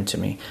weird item to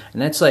me,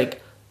 and that's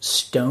like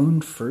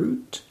stone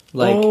fruit.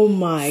 Like, oh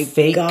my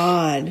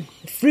God.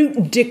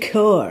 Fruit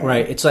decor.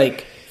 Right. It's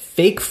like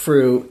fake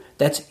fruit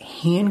that's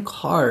hand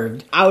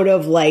carved out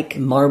of like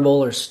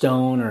marble or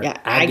stone or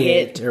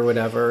agate or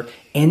whatever.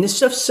 And this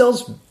stuff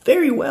sells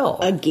very well.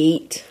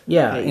 Agate.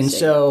 Yeah. And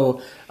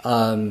so,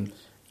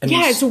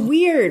 it's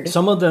weird.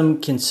 Some of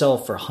them can sell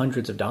for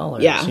hundreds of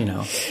dollars,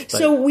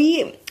 So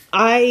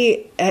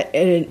I at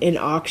an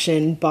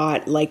auction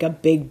bought like a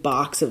big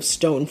box of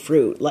stone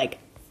fruit, like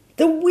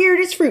the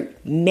weirdest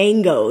fruit,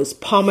 mangoes,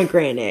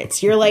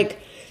 pomegranates. You're like,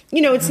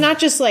 it's not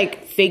just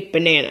like fake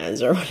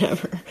bananas or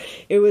whatever.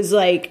 It was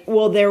like,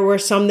 well, there were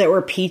some that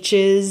were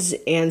peaches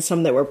and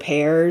some that were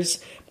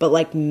pears, but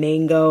like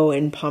mango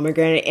and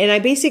pomegranate. And I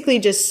basically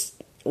just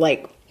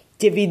like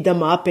divvied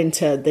them up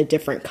into the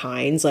different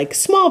kinds, like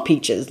small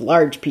peaches,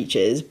 large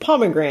peaches,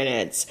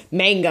 pomegranates,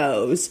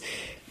 mangoes.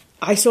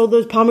 I sold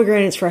those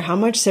pomegranates for how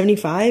much?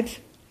 $75?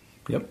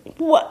 Yep.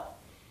 What?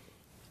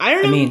 I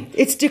don't know. I mean,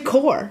 it's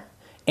decor.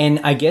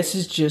 And I guess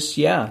it's just,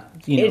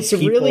 it's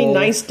really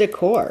nice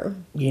decor.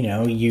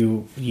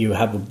 You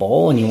have a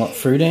bowl and you want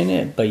fruit in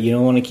it, but you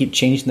don't want to keep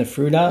changing the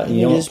fruit out. And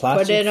you don't want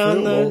plastic put it fruit.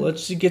 On the... Well,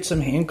 let's just get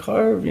some hand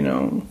carved,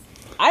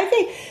 I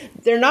think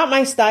they're not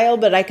my style,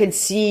 but I could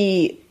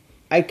see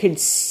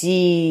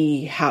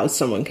how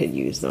someone could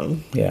use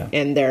them. Yeah.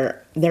 And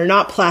they're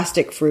not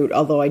plastic fruit,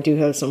 although I do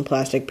have some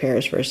plastic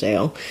pears for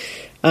sale.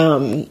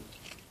 They're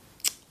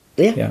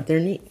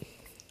neat.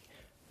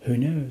 Who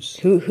knows?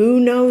 Who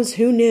knows?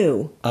 Who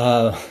knew?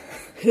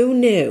 Who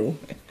knew?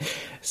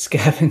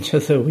 Scavenge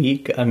of the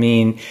week. I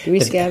mean, do we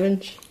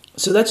scavenge?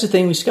 So that's the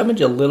thing. We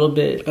scavenge a little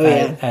bit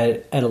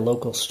at a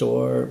local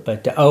store,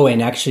 but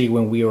and actually,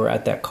 when we were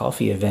at that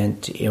coffee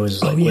event, it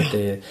was like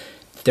it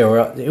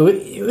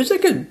was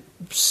like a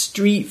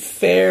street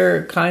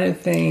fair kind of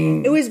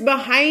thing. It was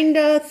behind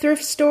a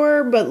thrift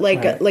store, but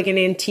like an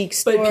antique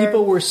store. But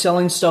people were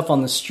selling stuff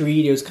on the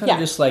street. It was kind of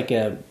just like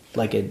a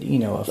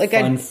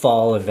fun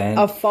fall event,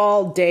 a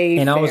fall day.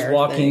 And fair I was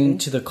walking thing.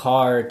 to the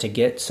car to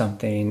get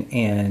something,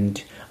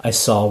 and I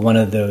saw one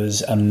of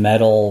those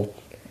metal.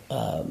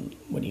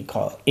 What do you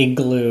call it?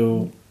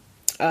 Igloo.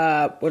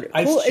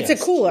 It's a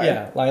cooler.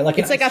 Yeah, like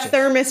it's like a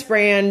thermos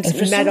brand and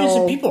for metal.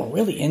 Some reason, people are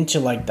really into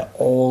like the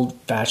old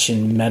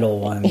fashioned metal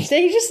ones.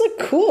 They just look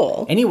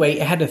cool. Anyway,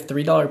 it had a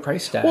 $3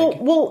 price tag.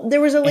 Well,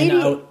 there was a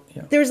lady.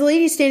 There was a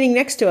lady standing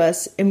next to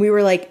us, and we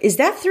were like, "Is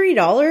that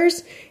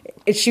 $3?"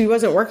 She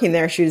wasn't working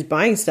there; she was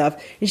buying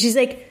stuff, and she's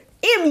like,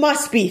 "It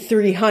must be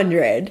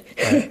 $300."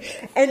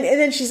 Right. and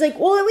then she's like,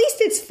 "Well, at least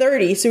it's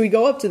 $30." So we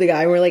go up to the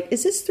guy and we're like,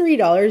 "Is this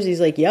 $3?" He's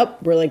like,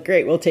 "Yep." We're like,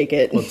 "Great, we'll take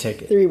it. We'll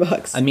take it.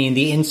 $3." I mean,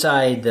 the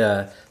inside,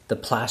 the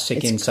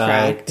plastic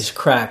inside is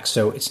cracked,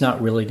 so it's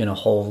not really going to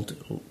hold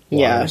water.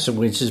 Yeah. So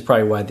which is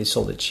probably why they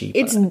sold it cheap.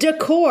 It's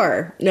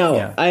decor.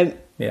 No,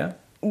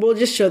 we'll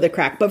just show the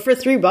crack, but for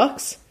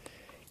 $3,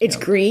 it's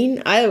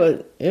green.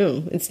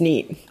 It's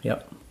neat.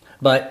 Yep.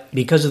 But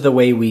because of the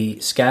way we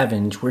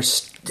scavenge, we're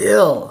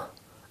still.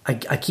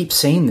 I keep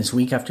saying this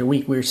week after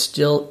week. We're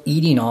still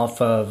eating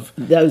off of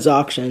those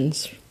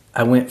auctions.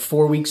 I went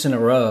 4 weeks in a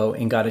row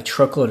and got a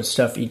truckload of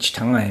stuff each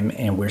time,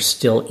 and we're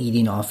still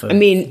eating off of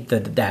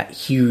that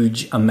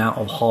huge amount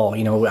of haul.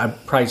 I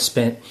probably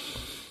spent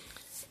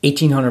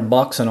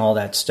 $1,800 on all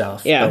that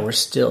stuff, but we're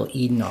still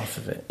eating off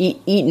of it.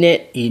 Eating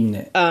it.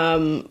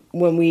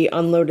 When we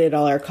unloaded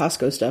all our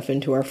Costco stuff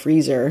into our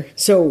freezer.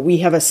 So we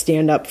have a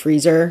stand-up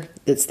freezer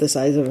that's the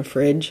size of a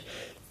fridge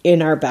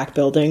in our back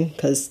building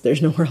because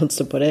there's nowhere else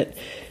to put it.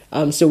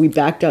 So we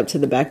backed up to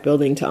the back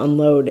building to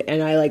unload,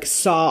 and I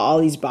saw all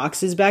these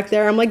boxes back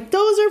there. I'm like,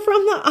 those are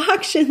from the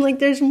auction. Like,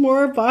 there's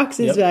more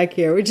boxes back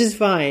here, which is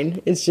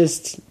fine. It's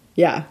just,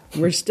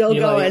 we're still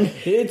going.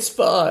 Like, it's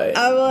fine.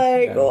 I'm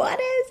like, what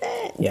is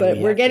it? Yeah, but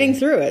we're getting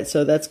through it,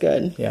 so that's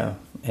good. Yeah,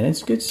 and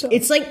it's good stuff.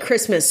 It's like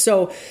Christmas.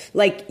 So,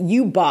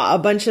 you bought a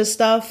bunch of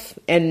stuff,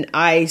 and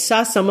I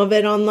saw some of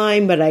it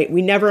online, but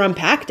we never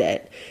unpacked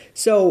it.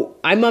 So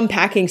I'm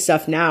unpacking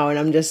stuff now, and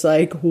I'm just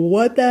like,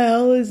 what the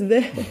hell is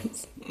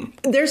this?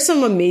 There's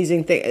some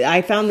amazing things.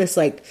 I found this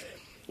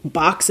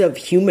box of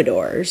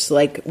humidors,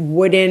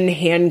 wooden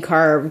hand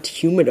carved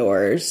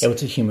humidors. Yeah,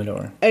 what's a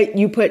humidor?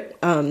 You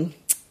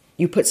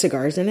put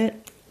cigars in it.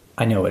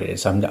 I know what it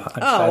is. I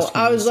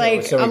was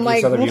like,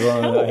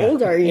 how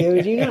old are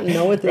you? Do you not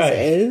know what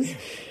this is?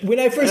 When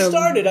I first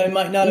started, I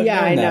might not have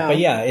known that.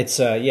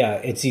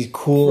 But it's these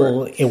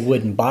cool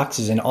wooden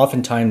boxes, and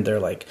oftentimes they're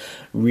like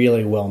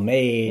really well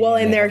made. Well,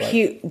 and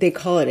they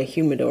call it a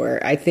humidor.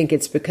 I think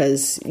it's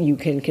because you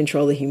can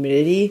control the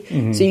humidity.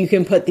 Mm-hmm. So you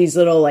can put these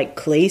little like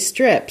clay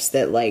strips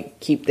that like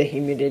keep the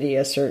humidity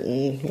a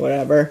certain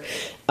whatever.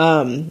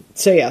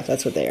 So yeah,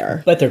 that's what they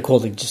are. But they're cool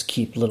to just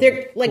keep little.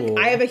 They're like,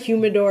 I have a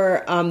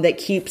humidor that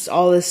keeps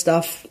all this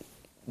stuff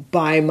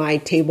by my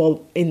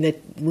table in the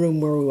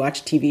room where we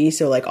watch TV.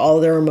 So like all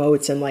the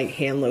remotes and like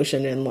hand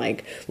lotion and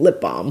like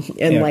lip balm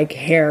and like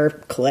hair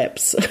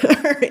clips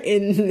are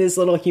in this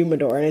little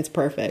humidor, and it's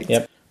perfect.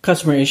 Yep.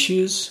 Customer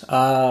issues.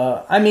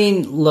 I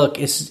mean, look,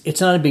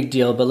 it's not a big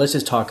deal, but let's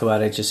just talk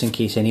about it just in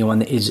case anyone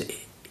that is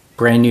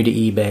brand new to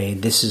eBay.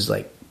 This is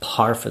like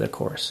par for the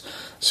course.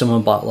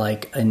 Someone bought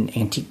like an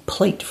antique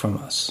plate from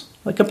us.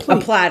 Like a plate.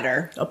 A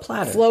platter.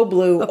 Flow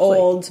Blue,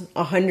 old,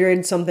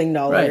 $100-something.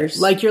 Right.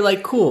 Like, you're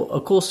like, cool,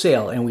 a cool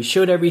sale. And we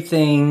showed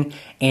everything,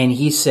 and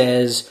he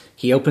says,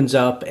 he opens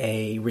up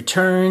a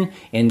return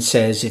and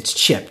says it's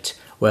chipped.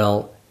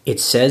 Well,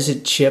 it says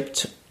it's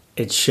chipped.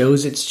 It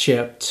shows it's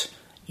chipped.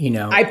 You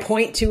know, I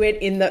point to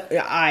it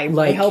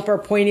my helper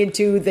pointed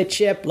to the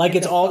chip. Like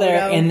it's all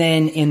there. And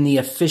then in the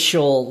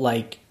official,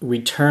 like,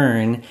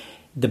 return,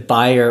 the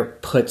buyer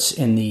puts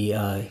in the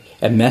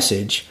a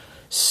message,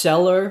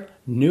 seller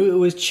knew it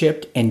was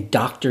chipped and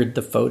doctored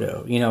the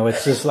photo. You know,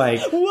 it's just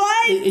like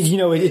what?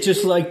 It's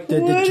just like the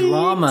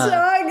drama. What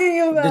are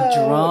you talking about? The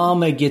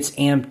drama gets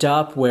amped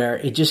up where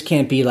it just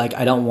can't be like,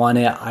 I don't want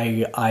it.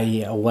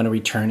 I want to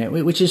return it,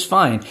 which is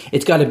fine.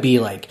 It's got to be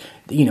like,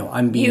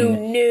 I'm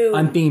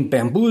being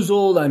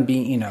bamboozled. I'm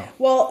being,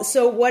 Well,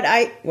 so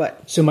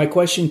So my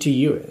question to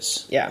you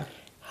is,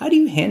 how do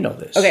you handle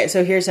this? Okay,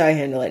 so here's how I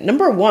handle it.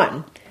 Number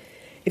one,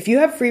 if you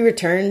have free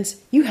returns,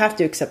 you have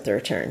to accept the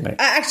return. Right.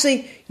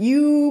 Actually,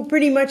 you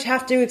pretty much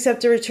have to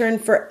accept a return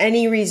for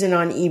any reason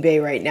on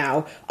eBay right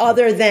now,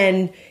 other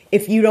than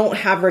if you don't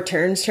have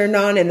returns turned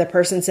on and the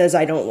person says,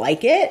 I don't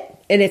like it,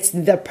 and it's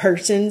the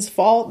person's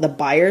fault, the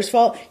buyer's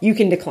fault, you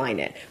can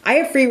decline it. I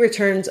have free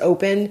returns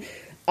open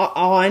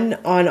on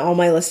all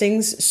my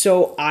listings,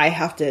 so I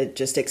have to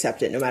just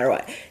accept it no matter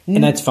what.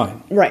 And that's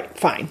fine. Right,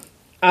 fine.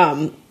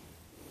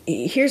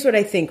 Here's what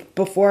I think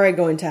before I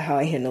go into how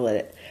I handle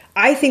it.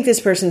 I think this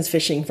person's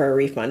fishing for a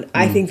refund.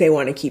 I think they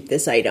want to keep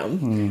this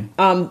item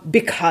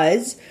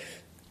because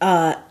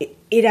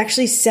it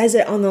actually says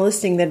it on the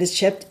listing that it's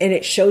chipped, and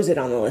it shows it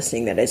on the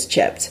listing that it's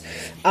chipped.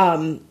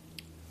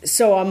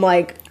 So I'm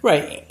like...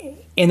 Right.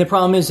 And the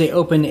problem is they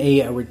open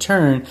a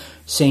return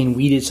saying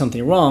we did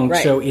something wrong.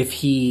 Right. So if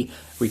he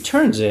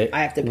returns it,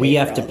 we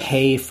have to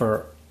pay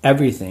for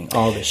everything,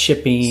 all the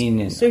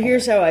shipping. So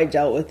here's how I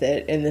dealt with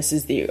it, and this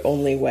is the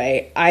only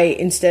way.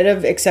 Instead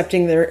of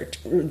accepting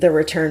the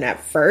return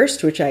at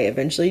first, which I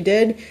eventually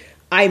did,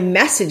 I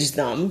messaged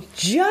them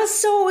just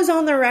so it was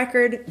on the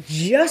record,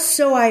 just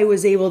so I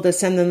was able to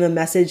send them the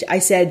message. I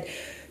said,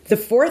 the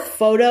fourth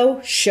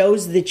photo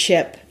shows the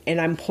chip,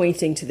 and I'm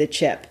pointing to the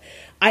chip.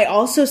 I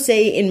also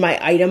say in my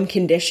item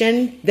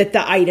condition that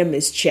the item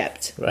is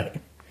chipped. Right.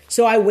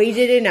 So I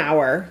waited an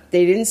hour.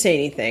 They didn't say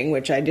anything,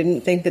 which I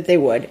didn't think that they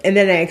would. And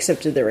then I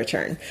accepted the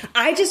return.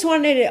 I just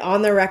wanted it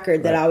on the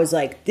record that I was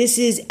like, this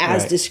is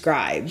as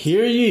described.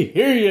 Hear ye,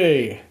 hear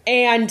ye.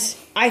 And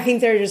I think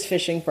they're just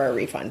fishing for a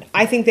refund.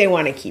 I think they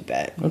want to keep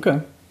it.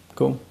 Okay,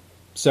 cool.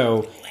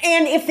 So,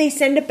 and if they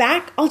send it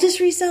back, I'll just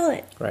resell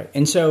it. Right.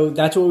 And so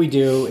that's what we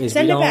do is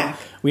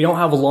we don't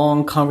have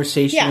long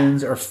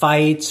conversations or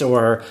fights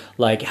or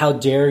like, how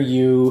dare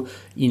you,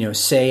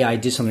 say I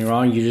did something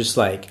wrong. You're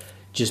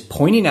just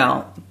pointing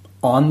out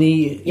on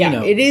the,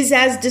 it is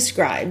as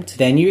described.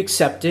 Then you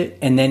accept it.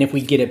 And then if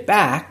we get it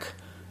back,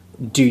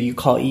 do you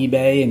call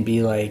eBay and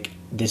be like,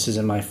 this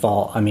isn't my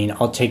fault? I mean,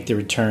 I'll take the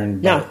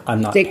return, but I'm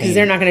not paying. Because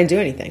they're not going to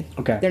do anything.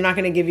 Okay. They're not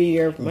going to give you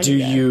your money Do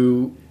back.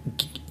 you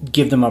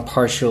give them a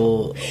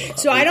partial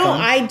So refund?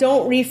 I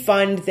don't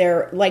refund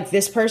their, like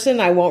this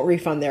person, I won't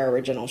refund their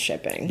original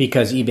shipping.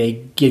 Because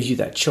eBay gives you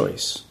that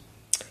choice.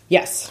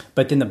 Yes.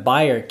 But then the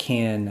buyer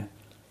can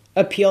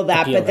appeal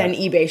that, but then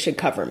eBay should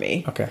cover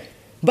me. Okay.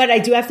 But I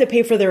do have to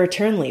pay for the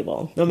return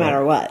label, no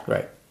matter what.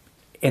 Right.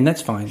 And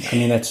that's fine. I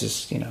mean, that's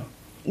just,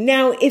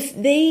 Now, if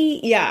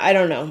they, I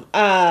don't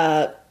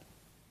know.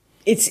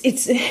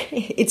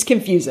 It's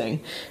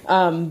confusing.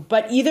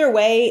 But either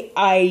way,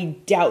 I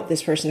doubt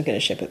this person's going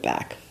to ship it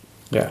back.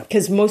 Yeah.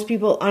 Because most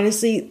people,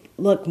 honestly,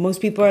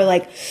 most people are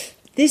like,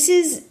 this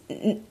is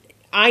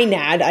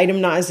INAD,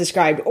 item not as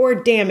described, or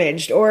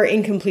damaged, or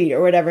incomplete,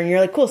 or whatever. And you're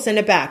like, cool, send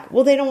it back.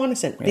 Well, they don't want to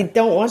send it. They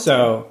don't want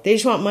to. They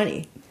just want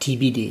money.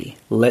 TBD.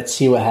 Let's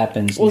see what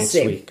happens next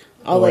week.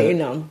 I'll let you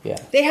know. Yeah.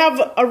 They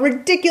have a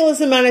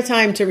ridiculous amount of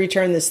time to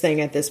return this thing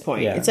at this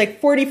point. Yeah. It's like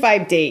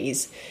 45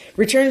 days.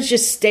 Returns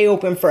just stay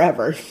open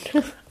forever.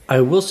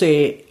 I will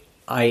say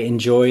I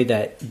enjoy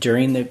that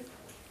during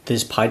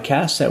this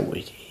podcast that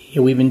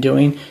we've been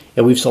doing,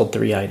 that we've sold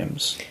 3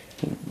 items.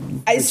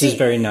 Which is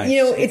very nice.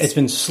 It's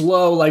been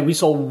slow. Like, we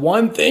sold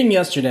one thing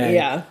yesterday.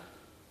 Yeah.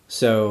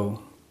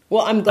 So,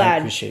 Well, I'm glad. I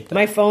appreciate that.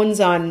 My phone's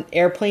on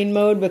airplane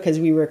mode because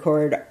we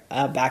record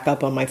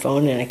backup on my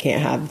phone and I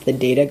can't have the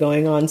data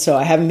going on. So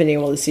I haven't been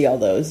able to see all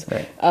those.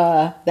 Right.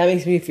 That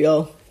makes me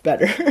feel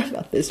better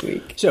about this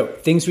week. So,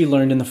 things we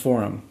learned in the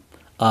forum.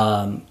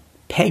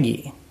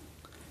 Peggy,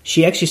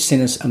 she actually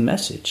sent us a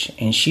message,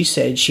 and she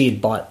said she had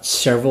bought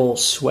several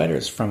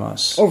sweaters from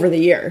us. Over the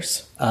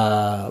years.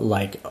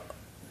 Like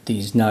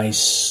these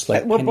nice...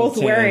 like we're both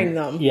wearing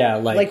them. Yeah,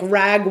 like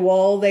rag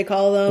wool, they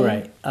call them.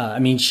 Right. I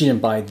mean, she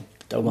didn't buy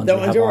the ones we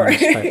have on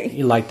us, but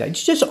you like that.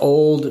 It's just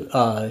old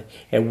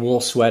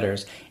wool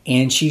sweaters.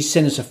 And she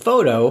sent us a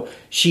photo.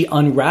 She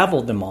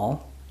unraveled them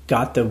all,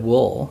 got the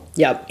wool.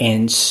 Yep.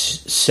 And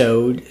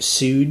sewed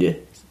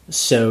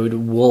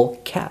wool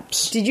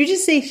caps. Did you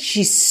just say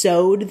she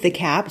sewed the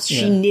caps? Yeah.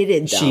 She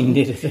knitted them. She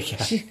knitted the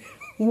caps.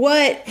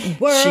 What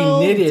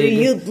world do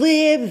you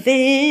live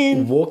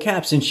in? Wool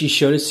caps, and she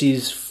showed us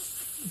these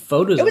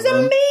photos. It was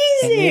amazing.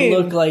 And they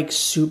look like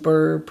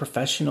super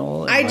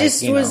professional. I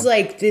just was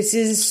like, this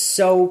is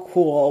so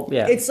cool.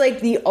 Yeah. It's like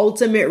the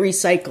ultimate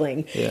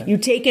recycling. Yeah. You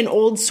take an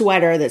old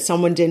sweater that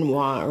someone didn't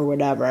want or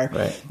whatever.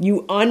 Right.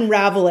 You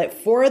unravel it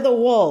for the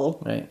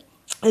wool. Right.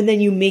 And then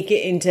you make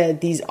it into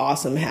these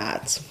awesome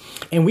hats.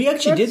 And we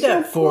actually did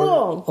that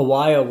for a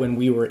while when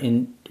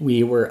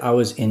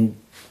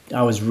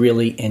I was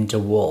really into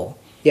wool.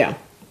 Yeah.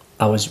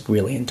 I was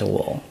really into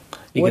wool.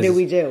 Because, what did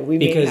we do? We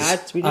made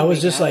hats? I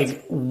was just hats.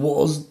 Like,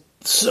 wool's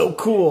so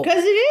cool.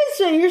 Because it is,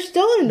 so you're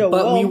still into wool.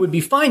 But we would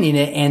be finding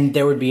it, and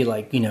there would be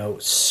like,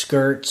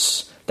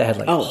 skirts that had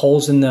like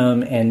holes in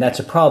them, and that's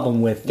a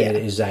problem with it,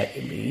 is that,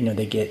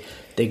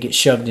 they get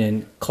shoved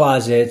in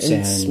closets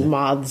and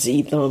moths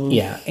eat them.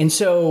 Yeah. And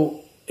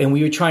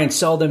we would try and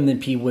sell them, and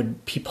then people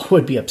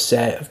would be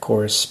upset, of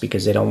course,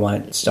 because they don't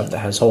want stuff that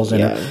has holes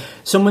in it.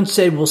 Someone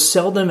said, we'll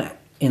sell them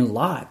in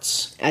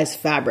lots. As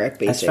fabric,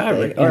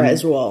 basically. Or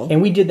as wool.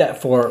 And we did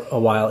that for a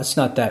while. It's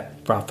not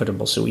that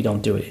profitable, so we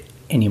don't do it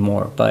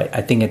anymore. But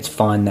I think it's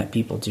fun that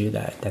people do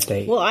that.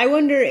 Well, I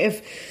wonder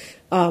if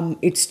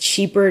it's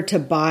cheaper to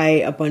buy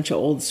a bunch of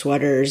old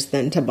sweaters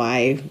than to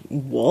buy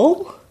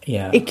wool.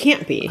 Yeah. It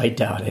can't be. I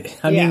doubt it.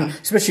 I mean,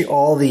 especially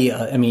all the, you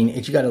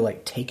got to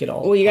like take it all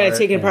apart. Well, you got to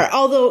take it apart.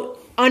 Although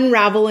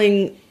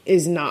unraveling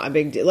is not a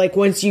big deal. Like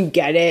once you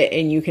get it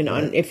and you can,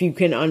 if you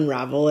can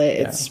unravel it,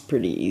 it's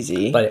pretty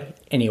easy. But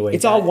anyway.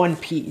 It's all one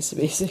piece,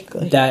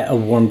 basically. That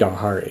warmed our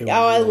heart.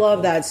 I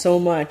love that so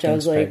much. I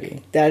was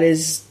like, I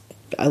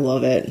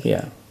love it.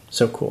 Yeah.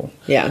 So cool.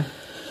 Yeah.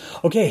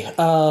 Okay.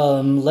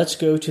 Let's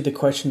go to the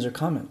questions or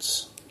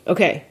comments.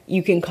 Okay,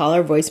 you can call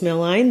our voicemail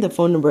line. The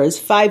phone number is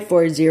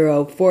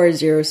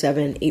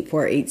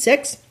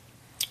 540-407-8486.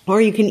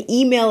 Or you can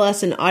email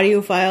us an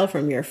audio file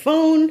from your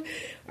phone.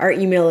 Our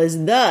email is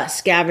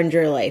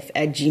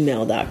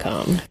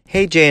thescavengerlife@gmail.com.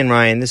 Hey, Jay and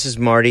Ryan. This is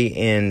Marty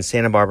in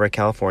Santa Barbara,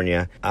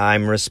 California.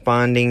 I'm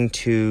responding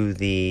to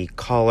the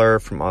caller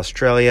from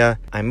Australia.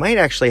 I might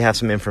actually have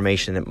some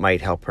information that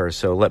might help her,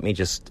 so let me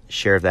just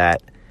share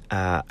that.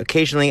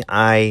 Occasionally,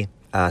 I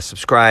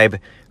subscribe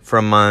for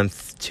a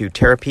month to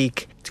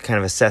Terapeak to kind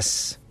of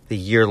assess the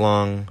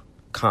year-long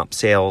comp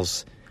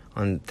sales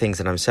on things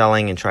that I'm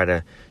selling and try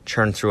to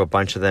churn through a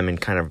bunch of them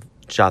and kind of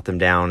jot them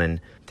down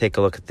and take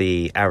a look at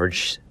the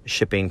average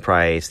shipping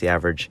price, the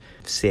average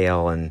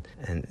sale, and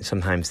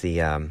sometimes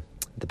the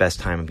best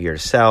time of year to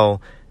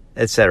sell,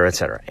 et cetera, et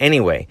cetera.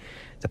 Anyway,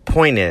 the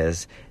point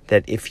is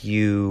that if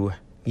you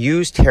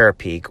use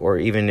Terapeak, or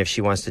even if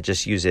she wants to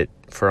just use it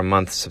for a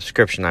month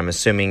subscription, I'm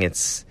assuming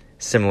it's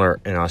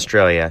similar in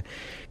Australia.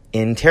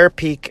 In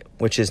Terapeak,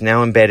 which is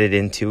now embedded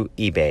into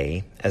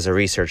eBay as a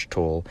research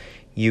tool,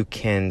 you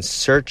can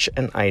search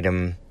an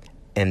item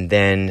and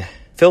then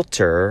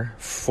filter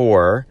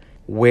for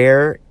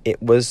where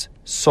it was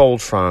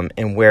sold from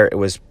and where it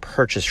was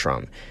purchased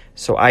from.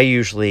 So I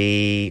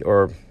usually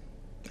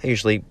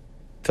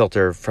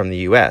filter from the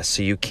US.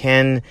 So you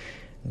can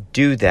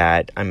do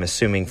that, I'm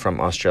assuming, from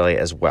Australia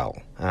as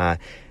well.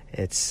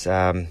 It's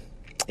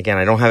again,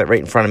 I don't have it right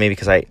in front of me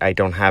because I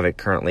don't have it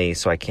currently,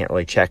 so I can't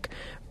really check.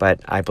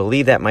 But I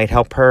believe that might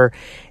help her.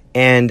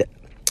 And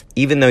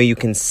even though you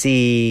can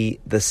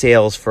see the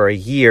sales for a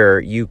year,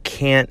 you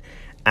can't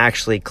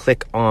actually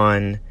click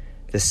on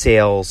the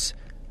sales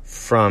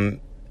from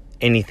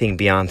anything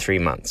beyond 3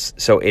 months.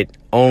 So it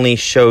only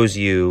shows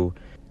you,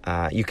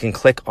 you can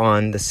click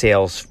on the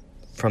sales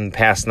from the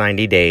past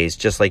 90 days,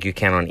 just like you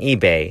can on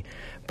eBay.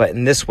 But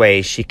in this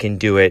way, she can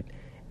do it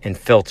and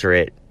filter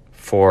it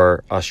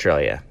for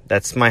Australia.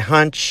 That's my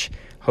hunch.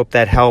 Hope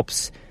that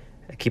helps.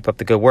 Keep up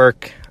the good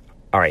work.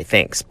 All right,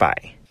 thanks.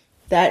 Bye.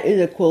 That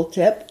is a cool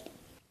tip,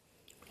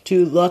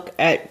 to look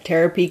at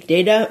Terapeak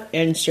data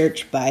and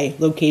search by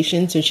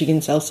location so she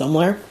can sell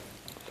somewhere.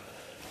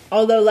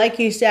 Although, like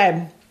you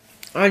said,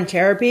 on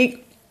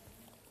Terapeak,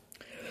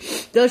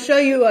 they'll show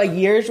you a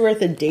year's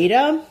worth of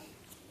data,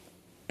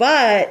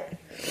 but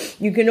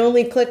you can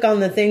only click on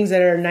the things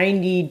that are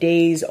 90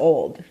 days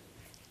old.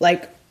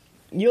 Like,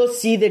 you'll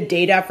see the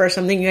data for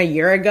something a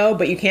year ago,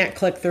 but you can't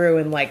click through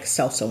and, like,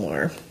 sell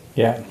somewhere.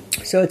 Yeah.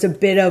 So it's a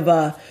bit of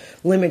a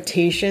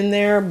limitation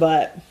there,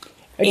 but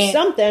It's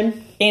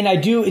something. And I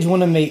do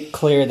want to make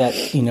clear that,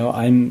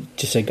 I'm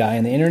just a guy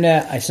on the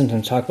internet. I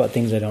sometimes talk about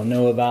things I don't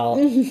know about.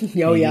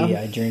 Maybe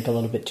I drink a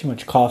little bit too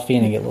much coffee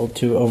and I get a little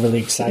too overly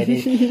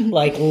excited.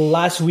 Like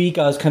last week,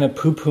 I was kind of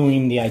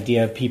poo-pooing the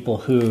idea of people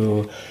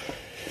who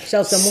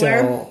sell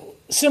similar,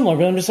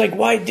 but I'm just like,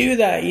 why do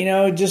that?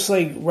 Just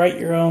like write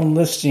your own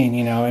listing,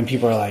 and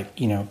people are like,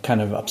 kind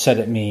of upset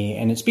at me.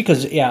 And it's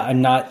because,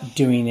 I'm not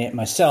doing it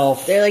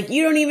myself. They're like,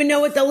 you don't even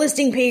know what the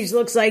listing page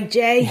looks like,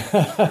 Jay.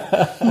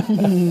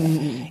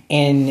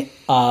 And,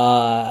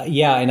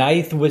 and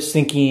I was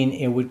thinking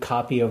it would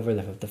copy over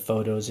the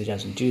photos. It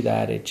doesn't do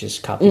that. It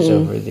just copies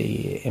over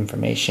the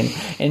information.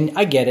 And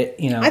I get it,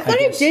 I thought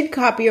it did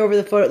copy over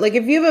the photo. Like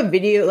if you have a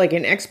video, like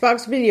an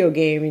Xbox video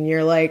game, and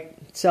you're like,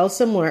 sell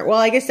similar. Well,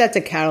 I guess that's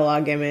a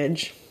catalog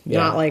image,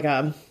 not like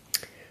 10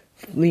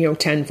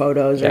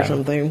 photos or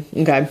something.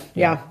 Okay.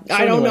 Yeah. So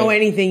I don't know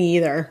anything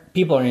either.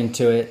 People are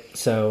into it,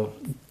 so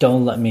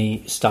don't let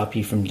me stop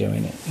you from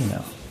doing it.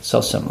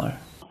 Sell similar.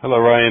 Hello,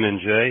 Ryan and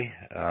Jay.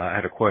 I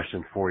had a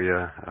question for you.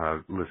 I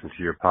listen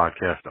to your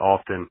podcast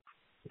often,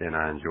 and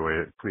I enjoy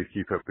it. Please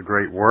keep up the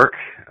great work.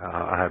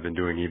 I have been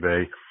doing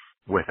eBay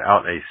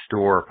without a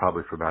store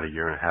probably for about a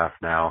year and a half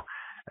now,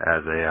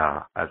 as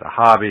a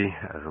hobby,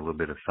 as a little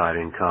bit of side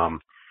income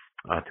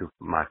to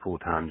my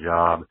full-time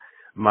job.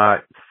 My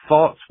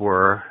thoughts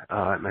were,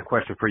 my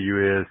question for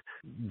you is,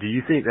 do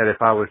you think that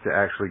if I was to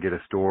actually get a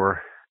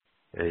store,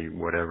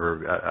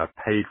 a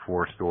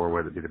paid-for store,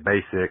 whether it be the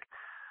basic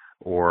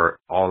or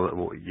all,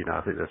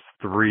 I think there's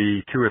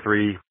 2 or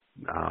 3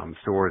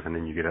 stores, and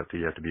then you have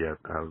to be a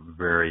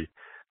very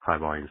high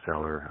volume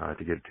seller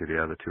to get to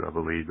the other 2, I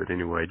believe. But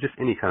anyway, just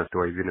any kind of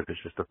store, even if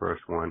it's just the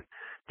first one.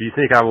 Do you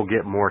think I will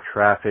get more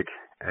traffic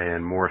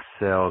and more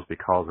sales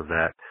because of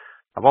that?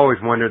 I've always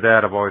wondered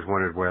that. I've always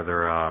wondered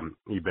whether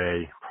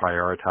eBay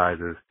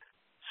prioritizes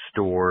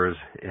stores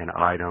and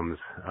items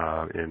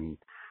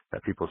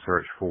that people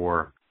search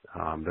for,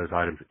 those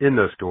items in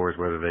those stores,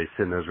 whether they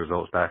send those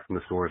results back from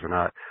the stores or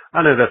not.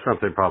 I know that's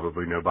something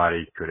probably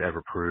nobody could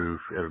ever prove.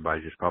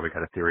 Everybody just probably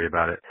got a theory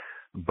about it.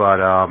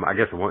 But I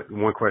guess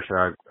one question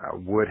I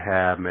would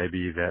have,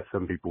 maybe that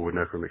some people would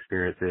know from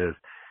experience, is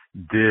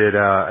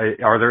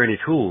are there any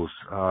tools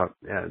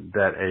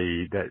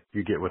that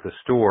you get with a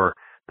store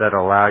that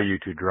allow you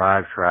to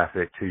drive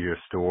traffic to your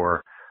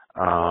store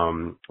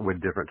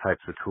with different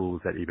types of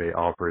tools that eBay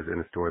offers in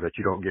a store that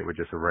you don't get with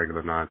just a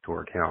regular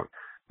non-store account,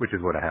 which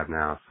is what I have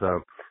now.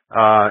 So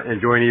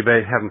enjoying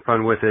eBay, having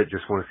fun with it.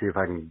 Just want to see if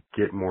I can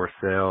get more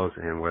sales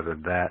and whether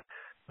that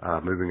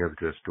moving over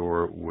to a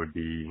store would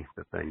be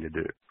the thing to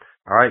do.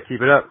 All right,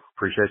 keep it up.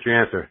 Appreciate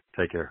your answer.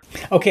 Take care.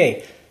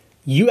 Okay.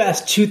 You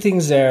asked 2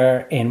 things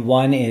there, and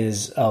one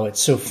is, it's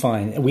so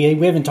fun. We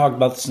haven't talked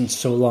about this in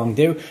so long.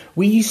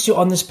 We used to,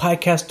 on this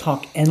podcast,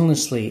 talk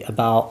endlessly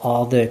about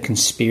all the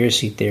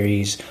conspiracy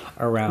theories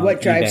around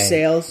what drives eBay.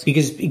 Sales.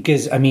 Because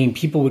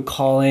people would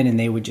call in and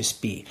they would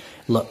just be,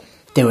 look,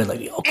 they would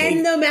like, okay.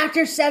 End them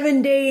after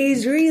 7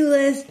 days,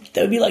 relist.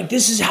 They would be like,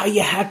 this is how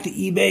you hack the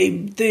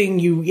eBay thing.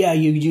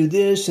 You do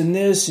this, and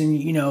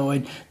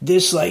and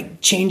this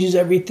like changes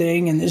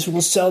everything, and this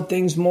will sell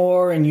things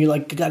more, and you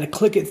like got to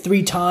click it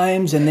 3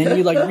 times, and then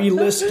you like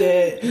relist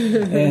it,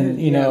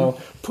 and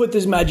put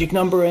this magic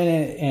number in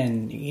it,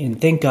 and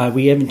thank God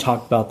we haven't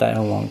talked about that in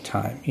a long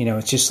time.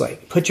 It's just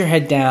like put your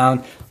head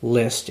down,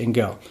 list, and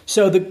go.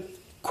 So the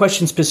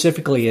question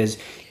specifically is,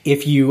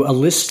 if you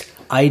list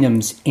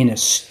items in a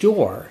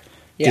store,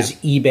 does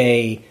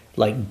eBay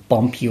like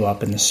bump you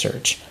up in the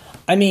search?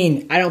 I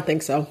mean, I don't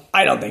think so.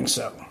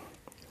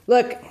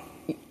 Look,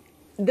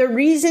 the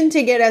reason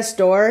to get a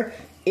store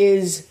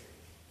is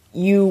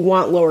you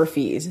want lower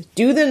fees.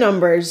 Do the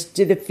numbers.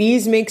 Do the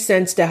fees make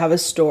sense to have a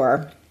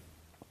store?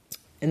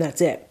 And that's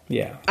it.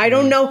 Yeah. I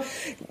don't know.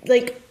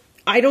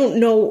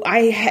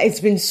 It's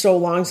been so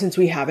long since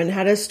we haven't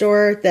had a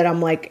store that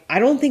I'm like, I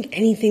don't think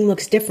anything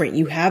looks different.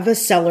 You have a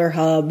seller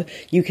hub.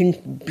 You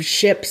can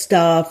ship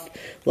stuff.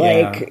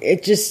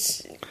 It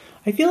just...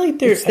 I feel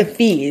like it's the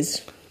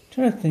fees. I'm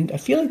trying to think. I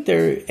feel like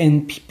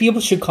and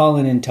people should call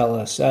in and tell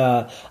us.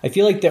 I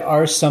feel like there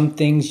are some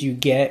things you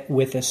get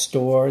with a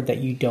store that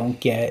you don't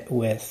get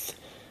with...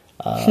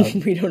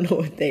 we don't know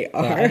what they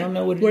are. I don't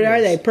know what it is. What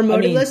are they?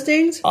 Promoted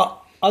listings?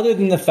 Other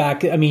than the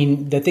fact that,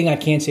 the thing I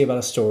can say about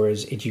a store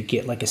is you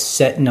get like a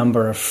set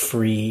number of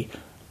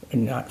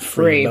not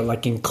free, but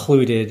like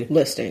included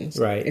listings.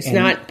 Right. It's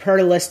not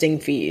per listing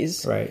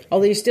fees. Right.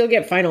 Although you still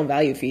get final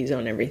value fees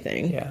on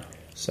everything. Yeah.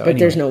 So, but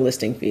there's no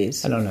listing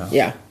fees. I don't know.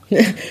 Yeah.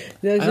 I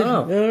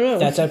don't know.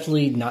 That's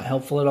absolutely not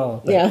helpful at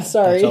all. Yeah,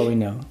 sorry. That's all we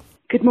know.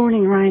 Good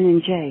morning, Ryan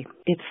and Jay.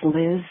 It's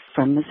Liz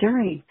from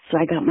Missouri. So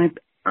I got my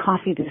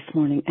coffee this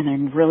morning, and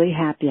I'm really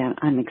happy.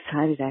 I'm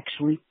excited,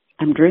 actually.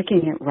 I'm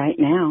drinking it right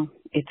now.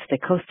 It's the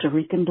Costa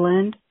Rican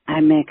blend.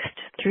 I mixed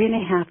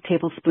 3.5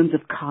 tablespoons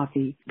of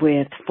coffee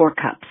with 4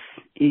 cups.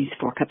 You use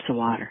 4 cups of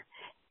water.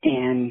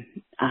 And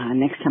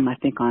next time I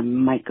think I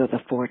might go the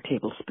 4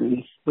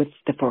 tablespoons with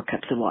the 4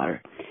 cups of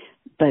water.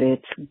 But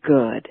it's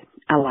good.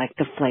 I like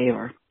the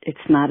flavor.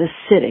 It's not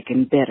acidic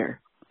and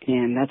bitter.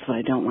 And that's what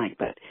I don't like.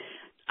 But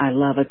I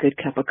love a good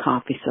cup of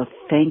coffee, so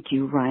thank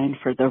you, Ryan,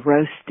 for the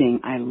roasting.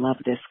 I love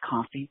this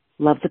coffee.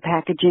 Love the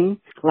packaging.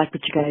 I like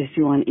what you guys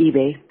do on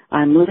eBay.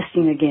 I'm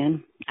listing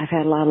again. I've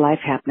had a lot of life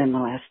happen in the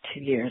last 2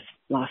 years.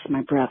 Lost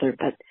my brother,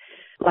 but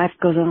life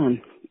goes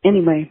on.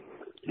 Anyway,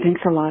 thanks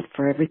a lot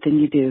for everything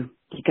you do.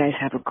 You guys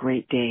have a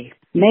great day.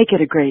 Make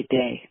it a great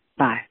day.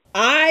 Bye.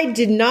 I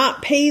did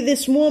not pay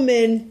this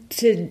woman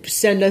to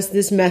send us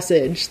this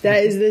message.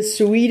 That is the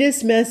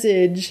sweetest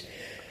message.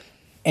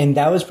 And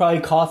that was probably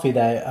coffee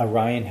that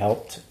Ryan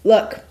helped.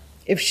 Look,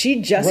 if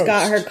she just roast.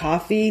 got her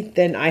coffee,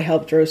 then I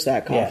helped roast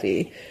that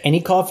coffee. Yeah. Any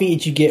coffee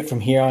that you get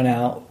from here on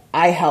out,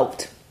 I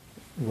helped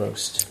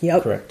roast.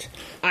 Yep. Correct.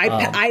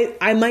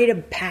 I might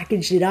have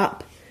packaged it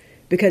up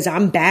because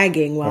I'm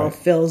bagging while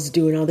Phil's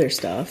doing other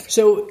stuff.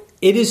 So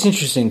it is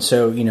interesting.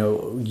 So,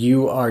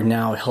 you are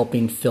now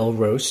helping Phil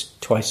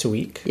roast twice a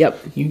week. Yep.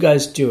 You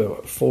guys do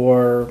it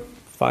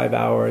 4-5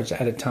 hours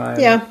at a time.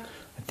 Yeah.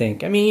 I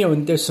think. I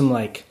mean, there's some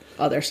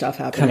other stuff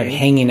happening. Kind of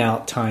hanging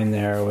out time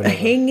there or whatever.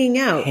 Hanging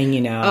out.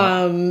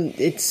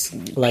 It's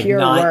pure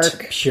not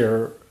work.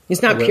 Pure.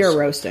 It's not pure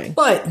roasting.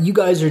 But you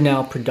guys are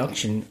now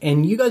production,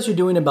 and you guys are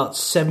doing about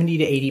 70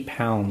 to 80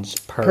 pounds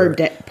per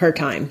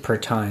time. Per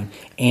time.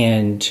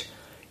 And,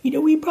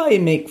 we probably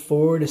make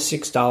 $4 to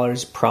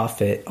 $6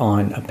 profit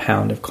on a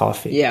pound of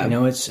coffee. Yeah.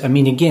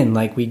 Again,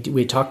 like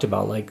we talked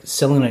about,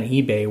 selling on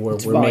eBay where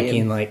we're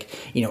volume. making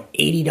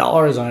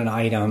 $80 on an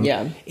item.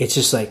 Yeah. It's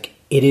just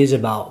it is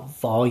about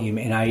volume.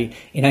 And I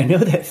know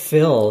that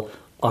Phil,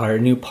 our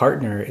new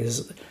partner,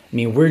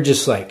 we're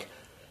just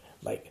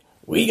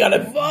we got to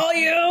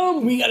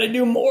volume. We got to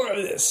do more of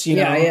this,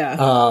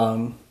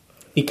 Yeah.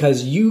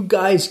 Because you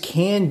guys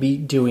can be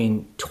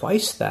doing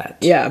twice that.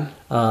 Yeah.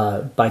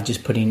 By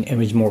just putting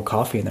more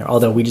coffee in there.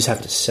 Although we just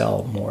have to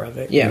sell more of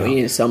it. Yeah, we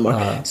need to sell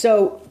more.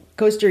 So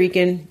Costa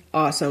Rican,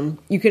 awesome.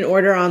 You can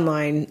order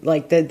online.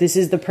 This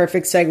is the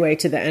perfect segue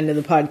to the end of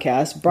the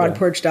podcast.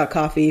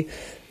 Broadporch.coffee.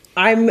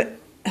 I'm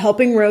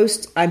helping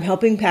roast. I'm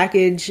helping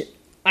package.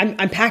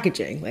 I'm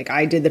packaging.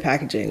 I did the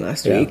packaging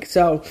last week.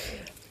 So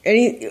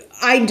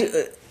I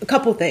do a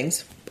couple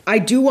things. I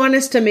do want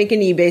us to make an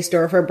eBay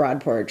store for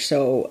Broad Porch.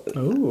 So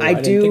I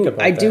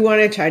do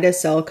want to try to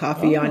sell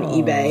coffee on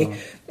eBay.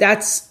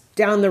 That's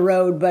down the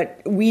road,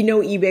 but we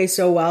know eBay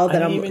so well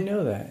that I didn't even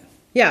know that.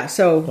 Yeah,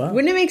 so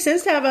wouldn't it make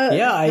sense to have a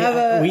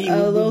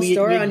little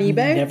store on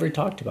eBay? We never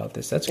talked about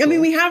this. That's cool. I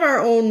mean, we have our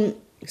own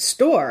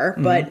store,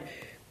 but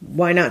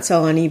why not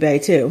sell on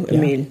eBay too? I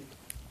mean,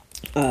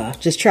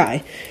 just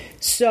try.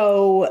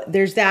 So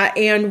there's that,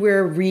 and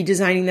we're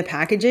redesigning the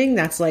packaging.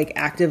 That's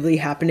actively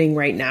happening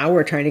right now.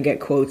 We're trying to get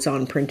quotes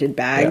on printed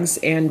bags,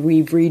 and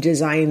we've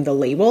redesigned the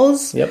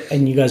labels. Yep,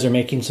 and you guys are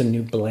making some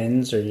new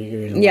blends, or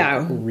you're going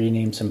to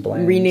rename some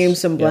blends? Rename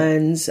some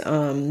blends.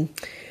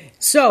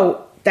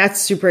 So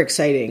that's super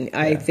exciting. Yeah.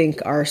 I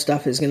think our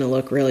stuff is going to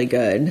look really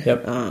good.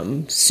 Yep.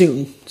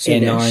 Soonish.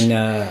 And on,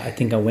 I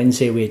think on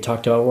Wednesday we had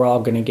talked about we're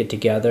all going to get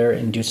together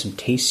and do some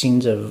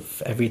tastings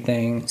of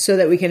everything, so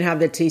that we can have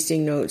the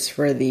tasting notes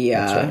for the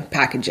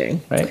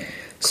packaging. Right.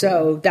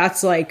 So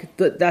that's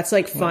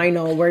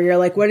final, where you're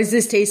what does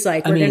this taste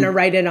like? We're going to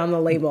write it on the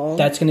label.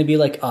 That's going to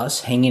be us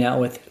hanging out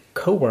with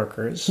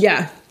coworkers.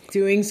 Yeah.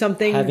 Doing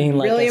something having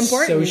really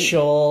important.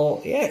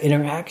 Social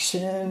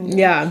interaction.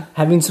 Yeah.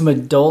 Having some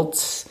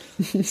adults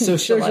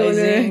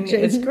socializing.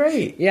 It's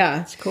great.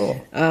 Yeah. It's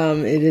cool.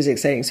 It is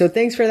exciting. So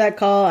thanks for that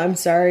call. I'm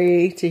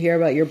sorry to hear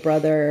about your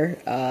brother.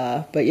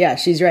 But yeah,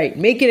 she's right.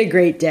 Make it a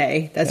great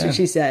day. That's what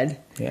she said.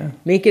 Yeah.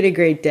 Make it a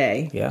great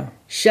day. Yeah.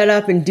 Shut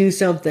up and do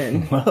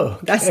something. Whoa,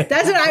 okay. That's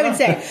what I would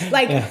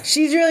say.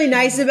 She's really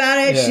nice about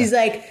it. Yeah. She's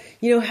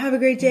have a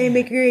great day,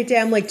 make a great day.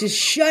 I'm just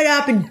shut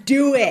up and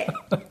do it.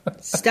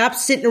 Stop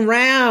sitting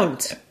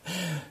around.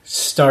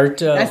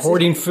 Start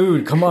hoarding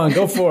food. Come on,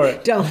 go for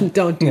it. Don't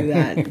do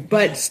that.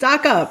 But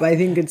stock up. I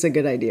think it's a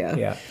good idea.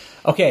 Yeah.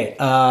 Okay.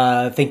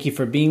 Thank you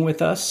for being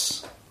with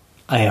us.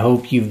 I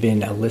hope you've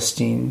been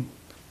listening,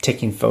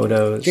 taking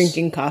photos,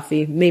 drinking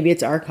coffee. Maybe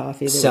it's our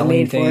coffee that selling we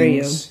made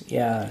things, for you.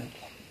 Yeah.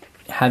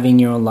 Having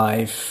your own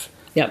life.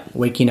 Yep.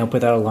 Waking up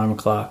without alarm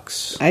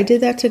clocks. I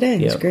did that today.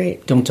 It's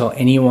great. Don't tell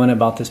anyone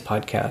about this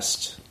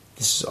podcast.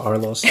 This is our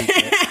little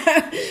secret.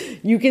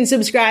 You can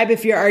subscribe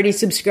if you're already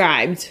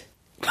subscribed.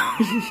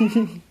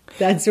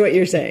 That's what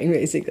you're saying,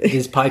 basically.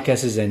 This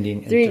podcast is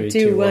ending in 3,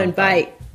 2, 1, bye.